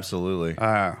while. And, Absolutely.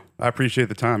 I appreciate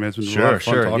the time, man. It's been a lot Sure, of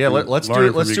fun sure. talking, Yeah, let's do learning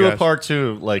it. Let's from do you a guys. part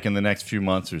 2 like in the next few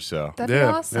months or so. That'd be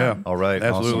Yeah, awesome. yeah. All right,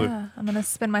 Absolutely. Yeah, I'm gonna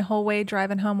spend my whole way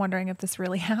driving home wondering if this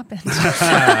really happened.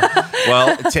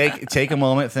 Well, take a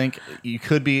moment. Think you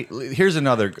could be. Here's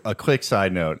a quick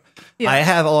side note. Yeah. I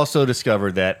have also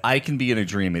discovered that I can be in a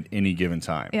dream at any given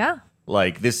time. Yeah.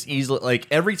 Like this easily. Like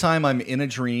every time I'm in a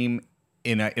dream.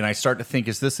 And I start to think,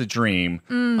 is this a dream?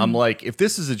 I'm like, if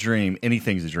this is a dream,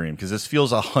 anything's a dream because this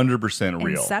feels 100%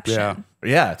 real. Inception. Yeah.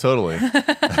 Yeah, totally.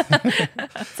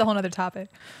 It's a whole other topic.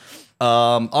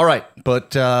 All right, but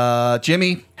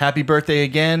Jimmy, happy birthday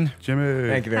again, Jimmy.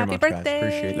 Thank you very Happy much, birthday. guys.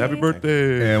 Appreciate it. Happy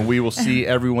birthday. and we will see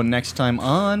everyone next time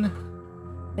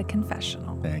on. The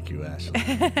confessional. Thank you,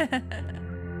 Ashley.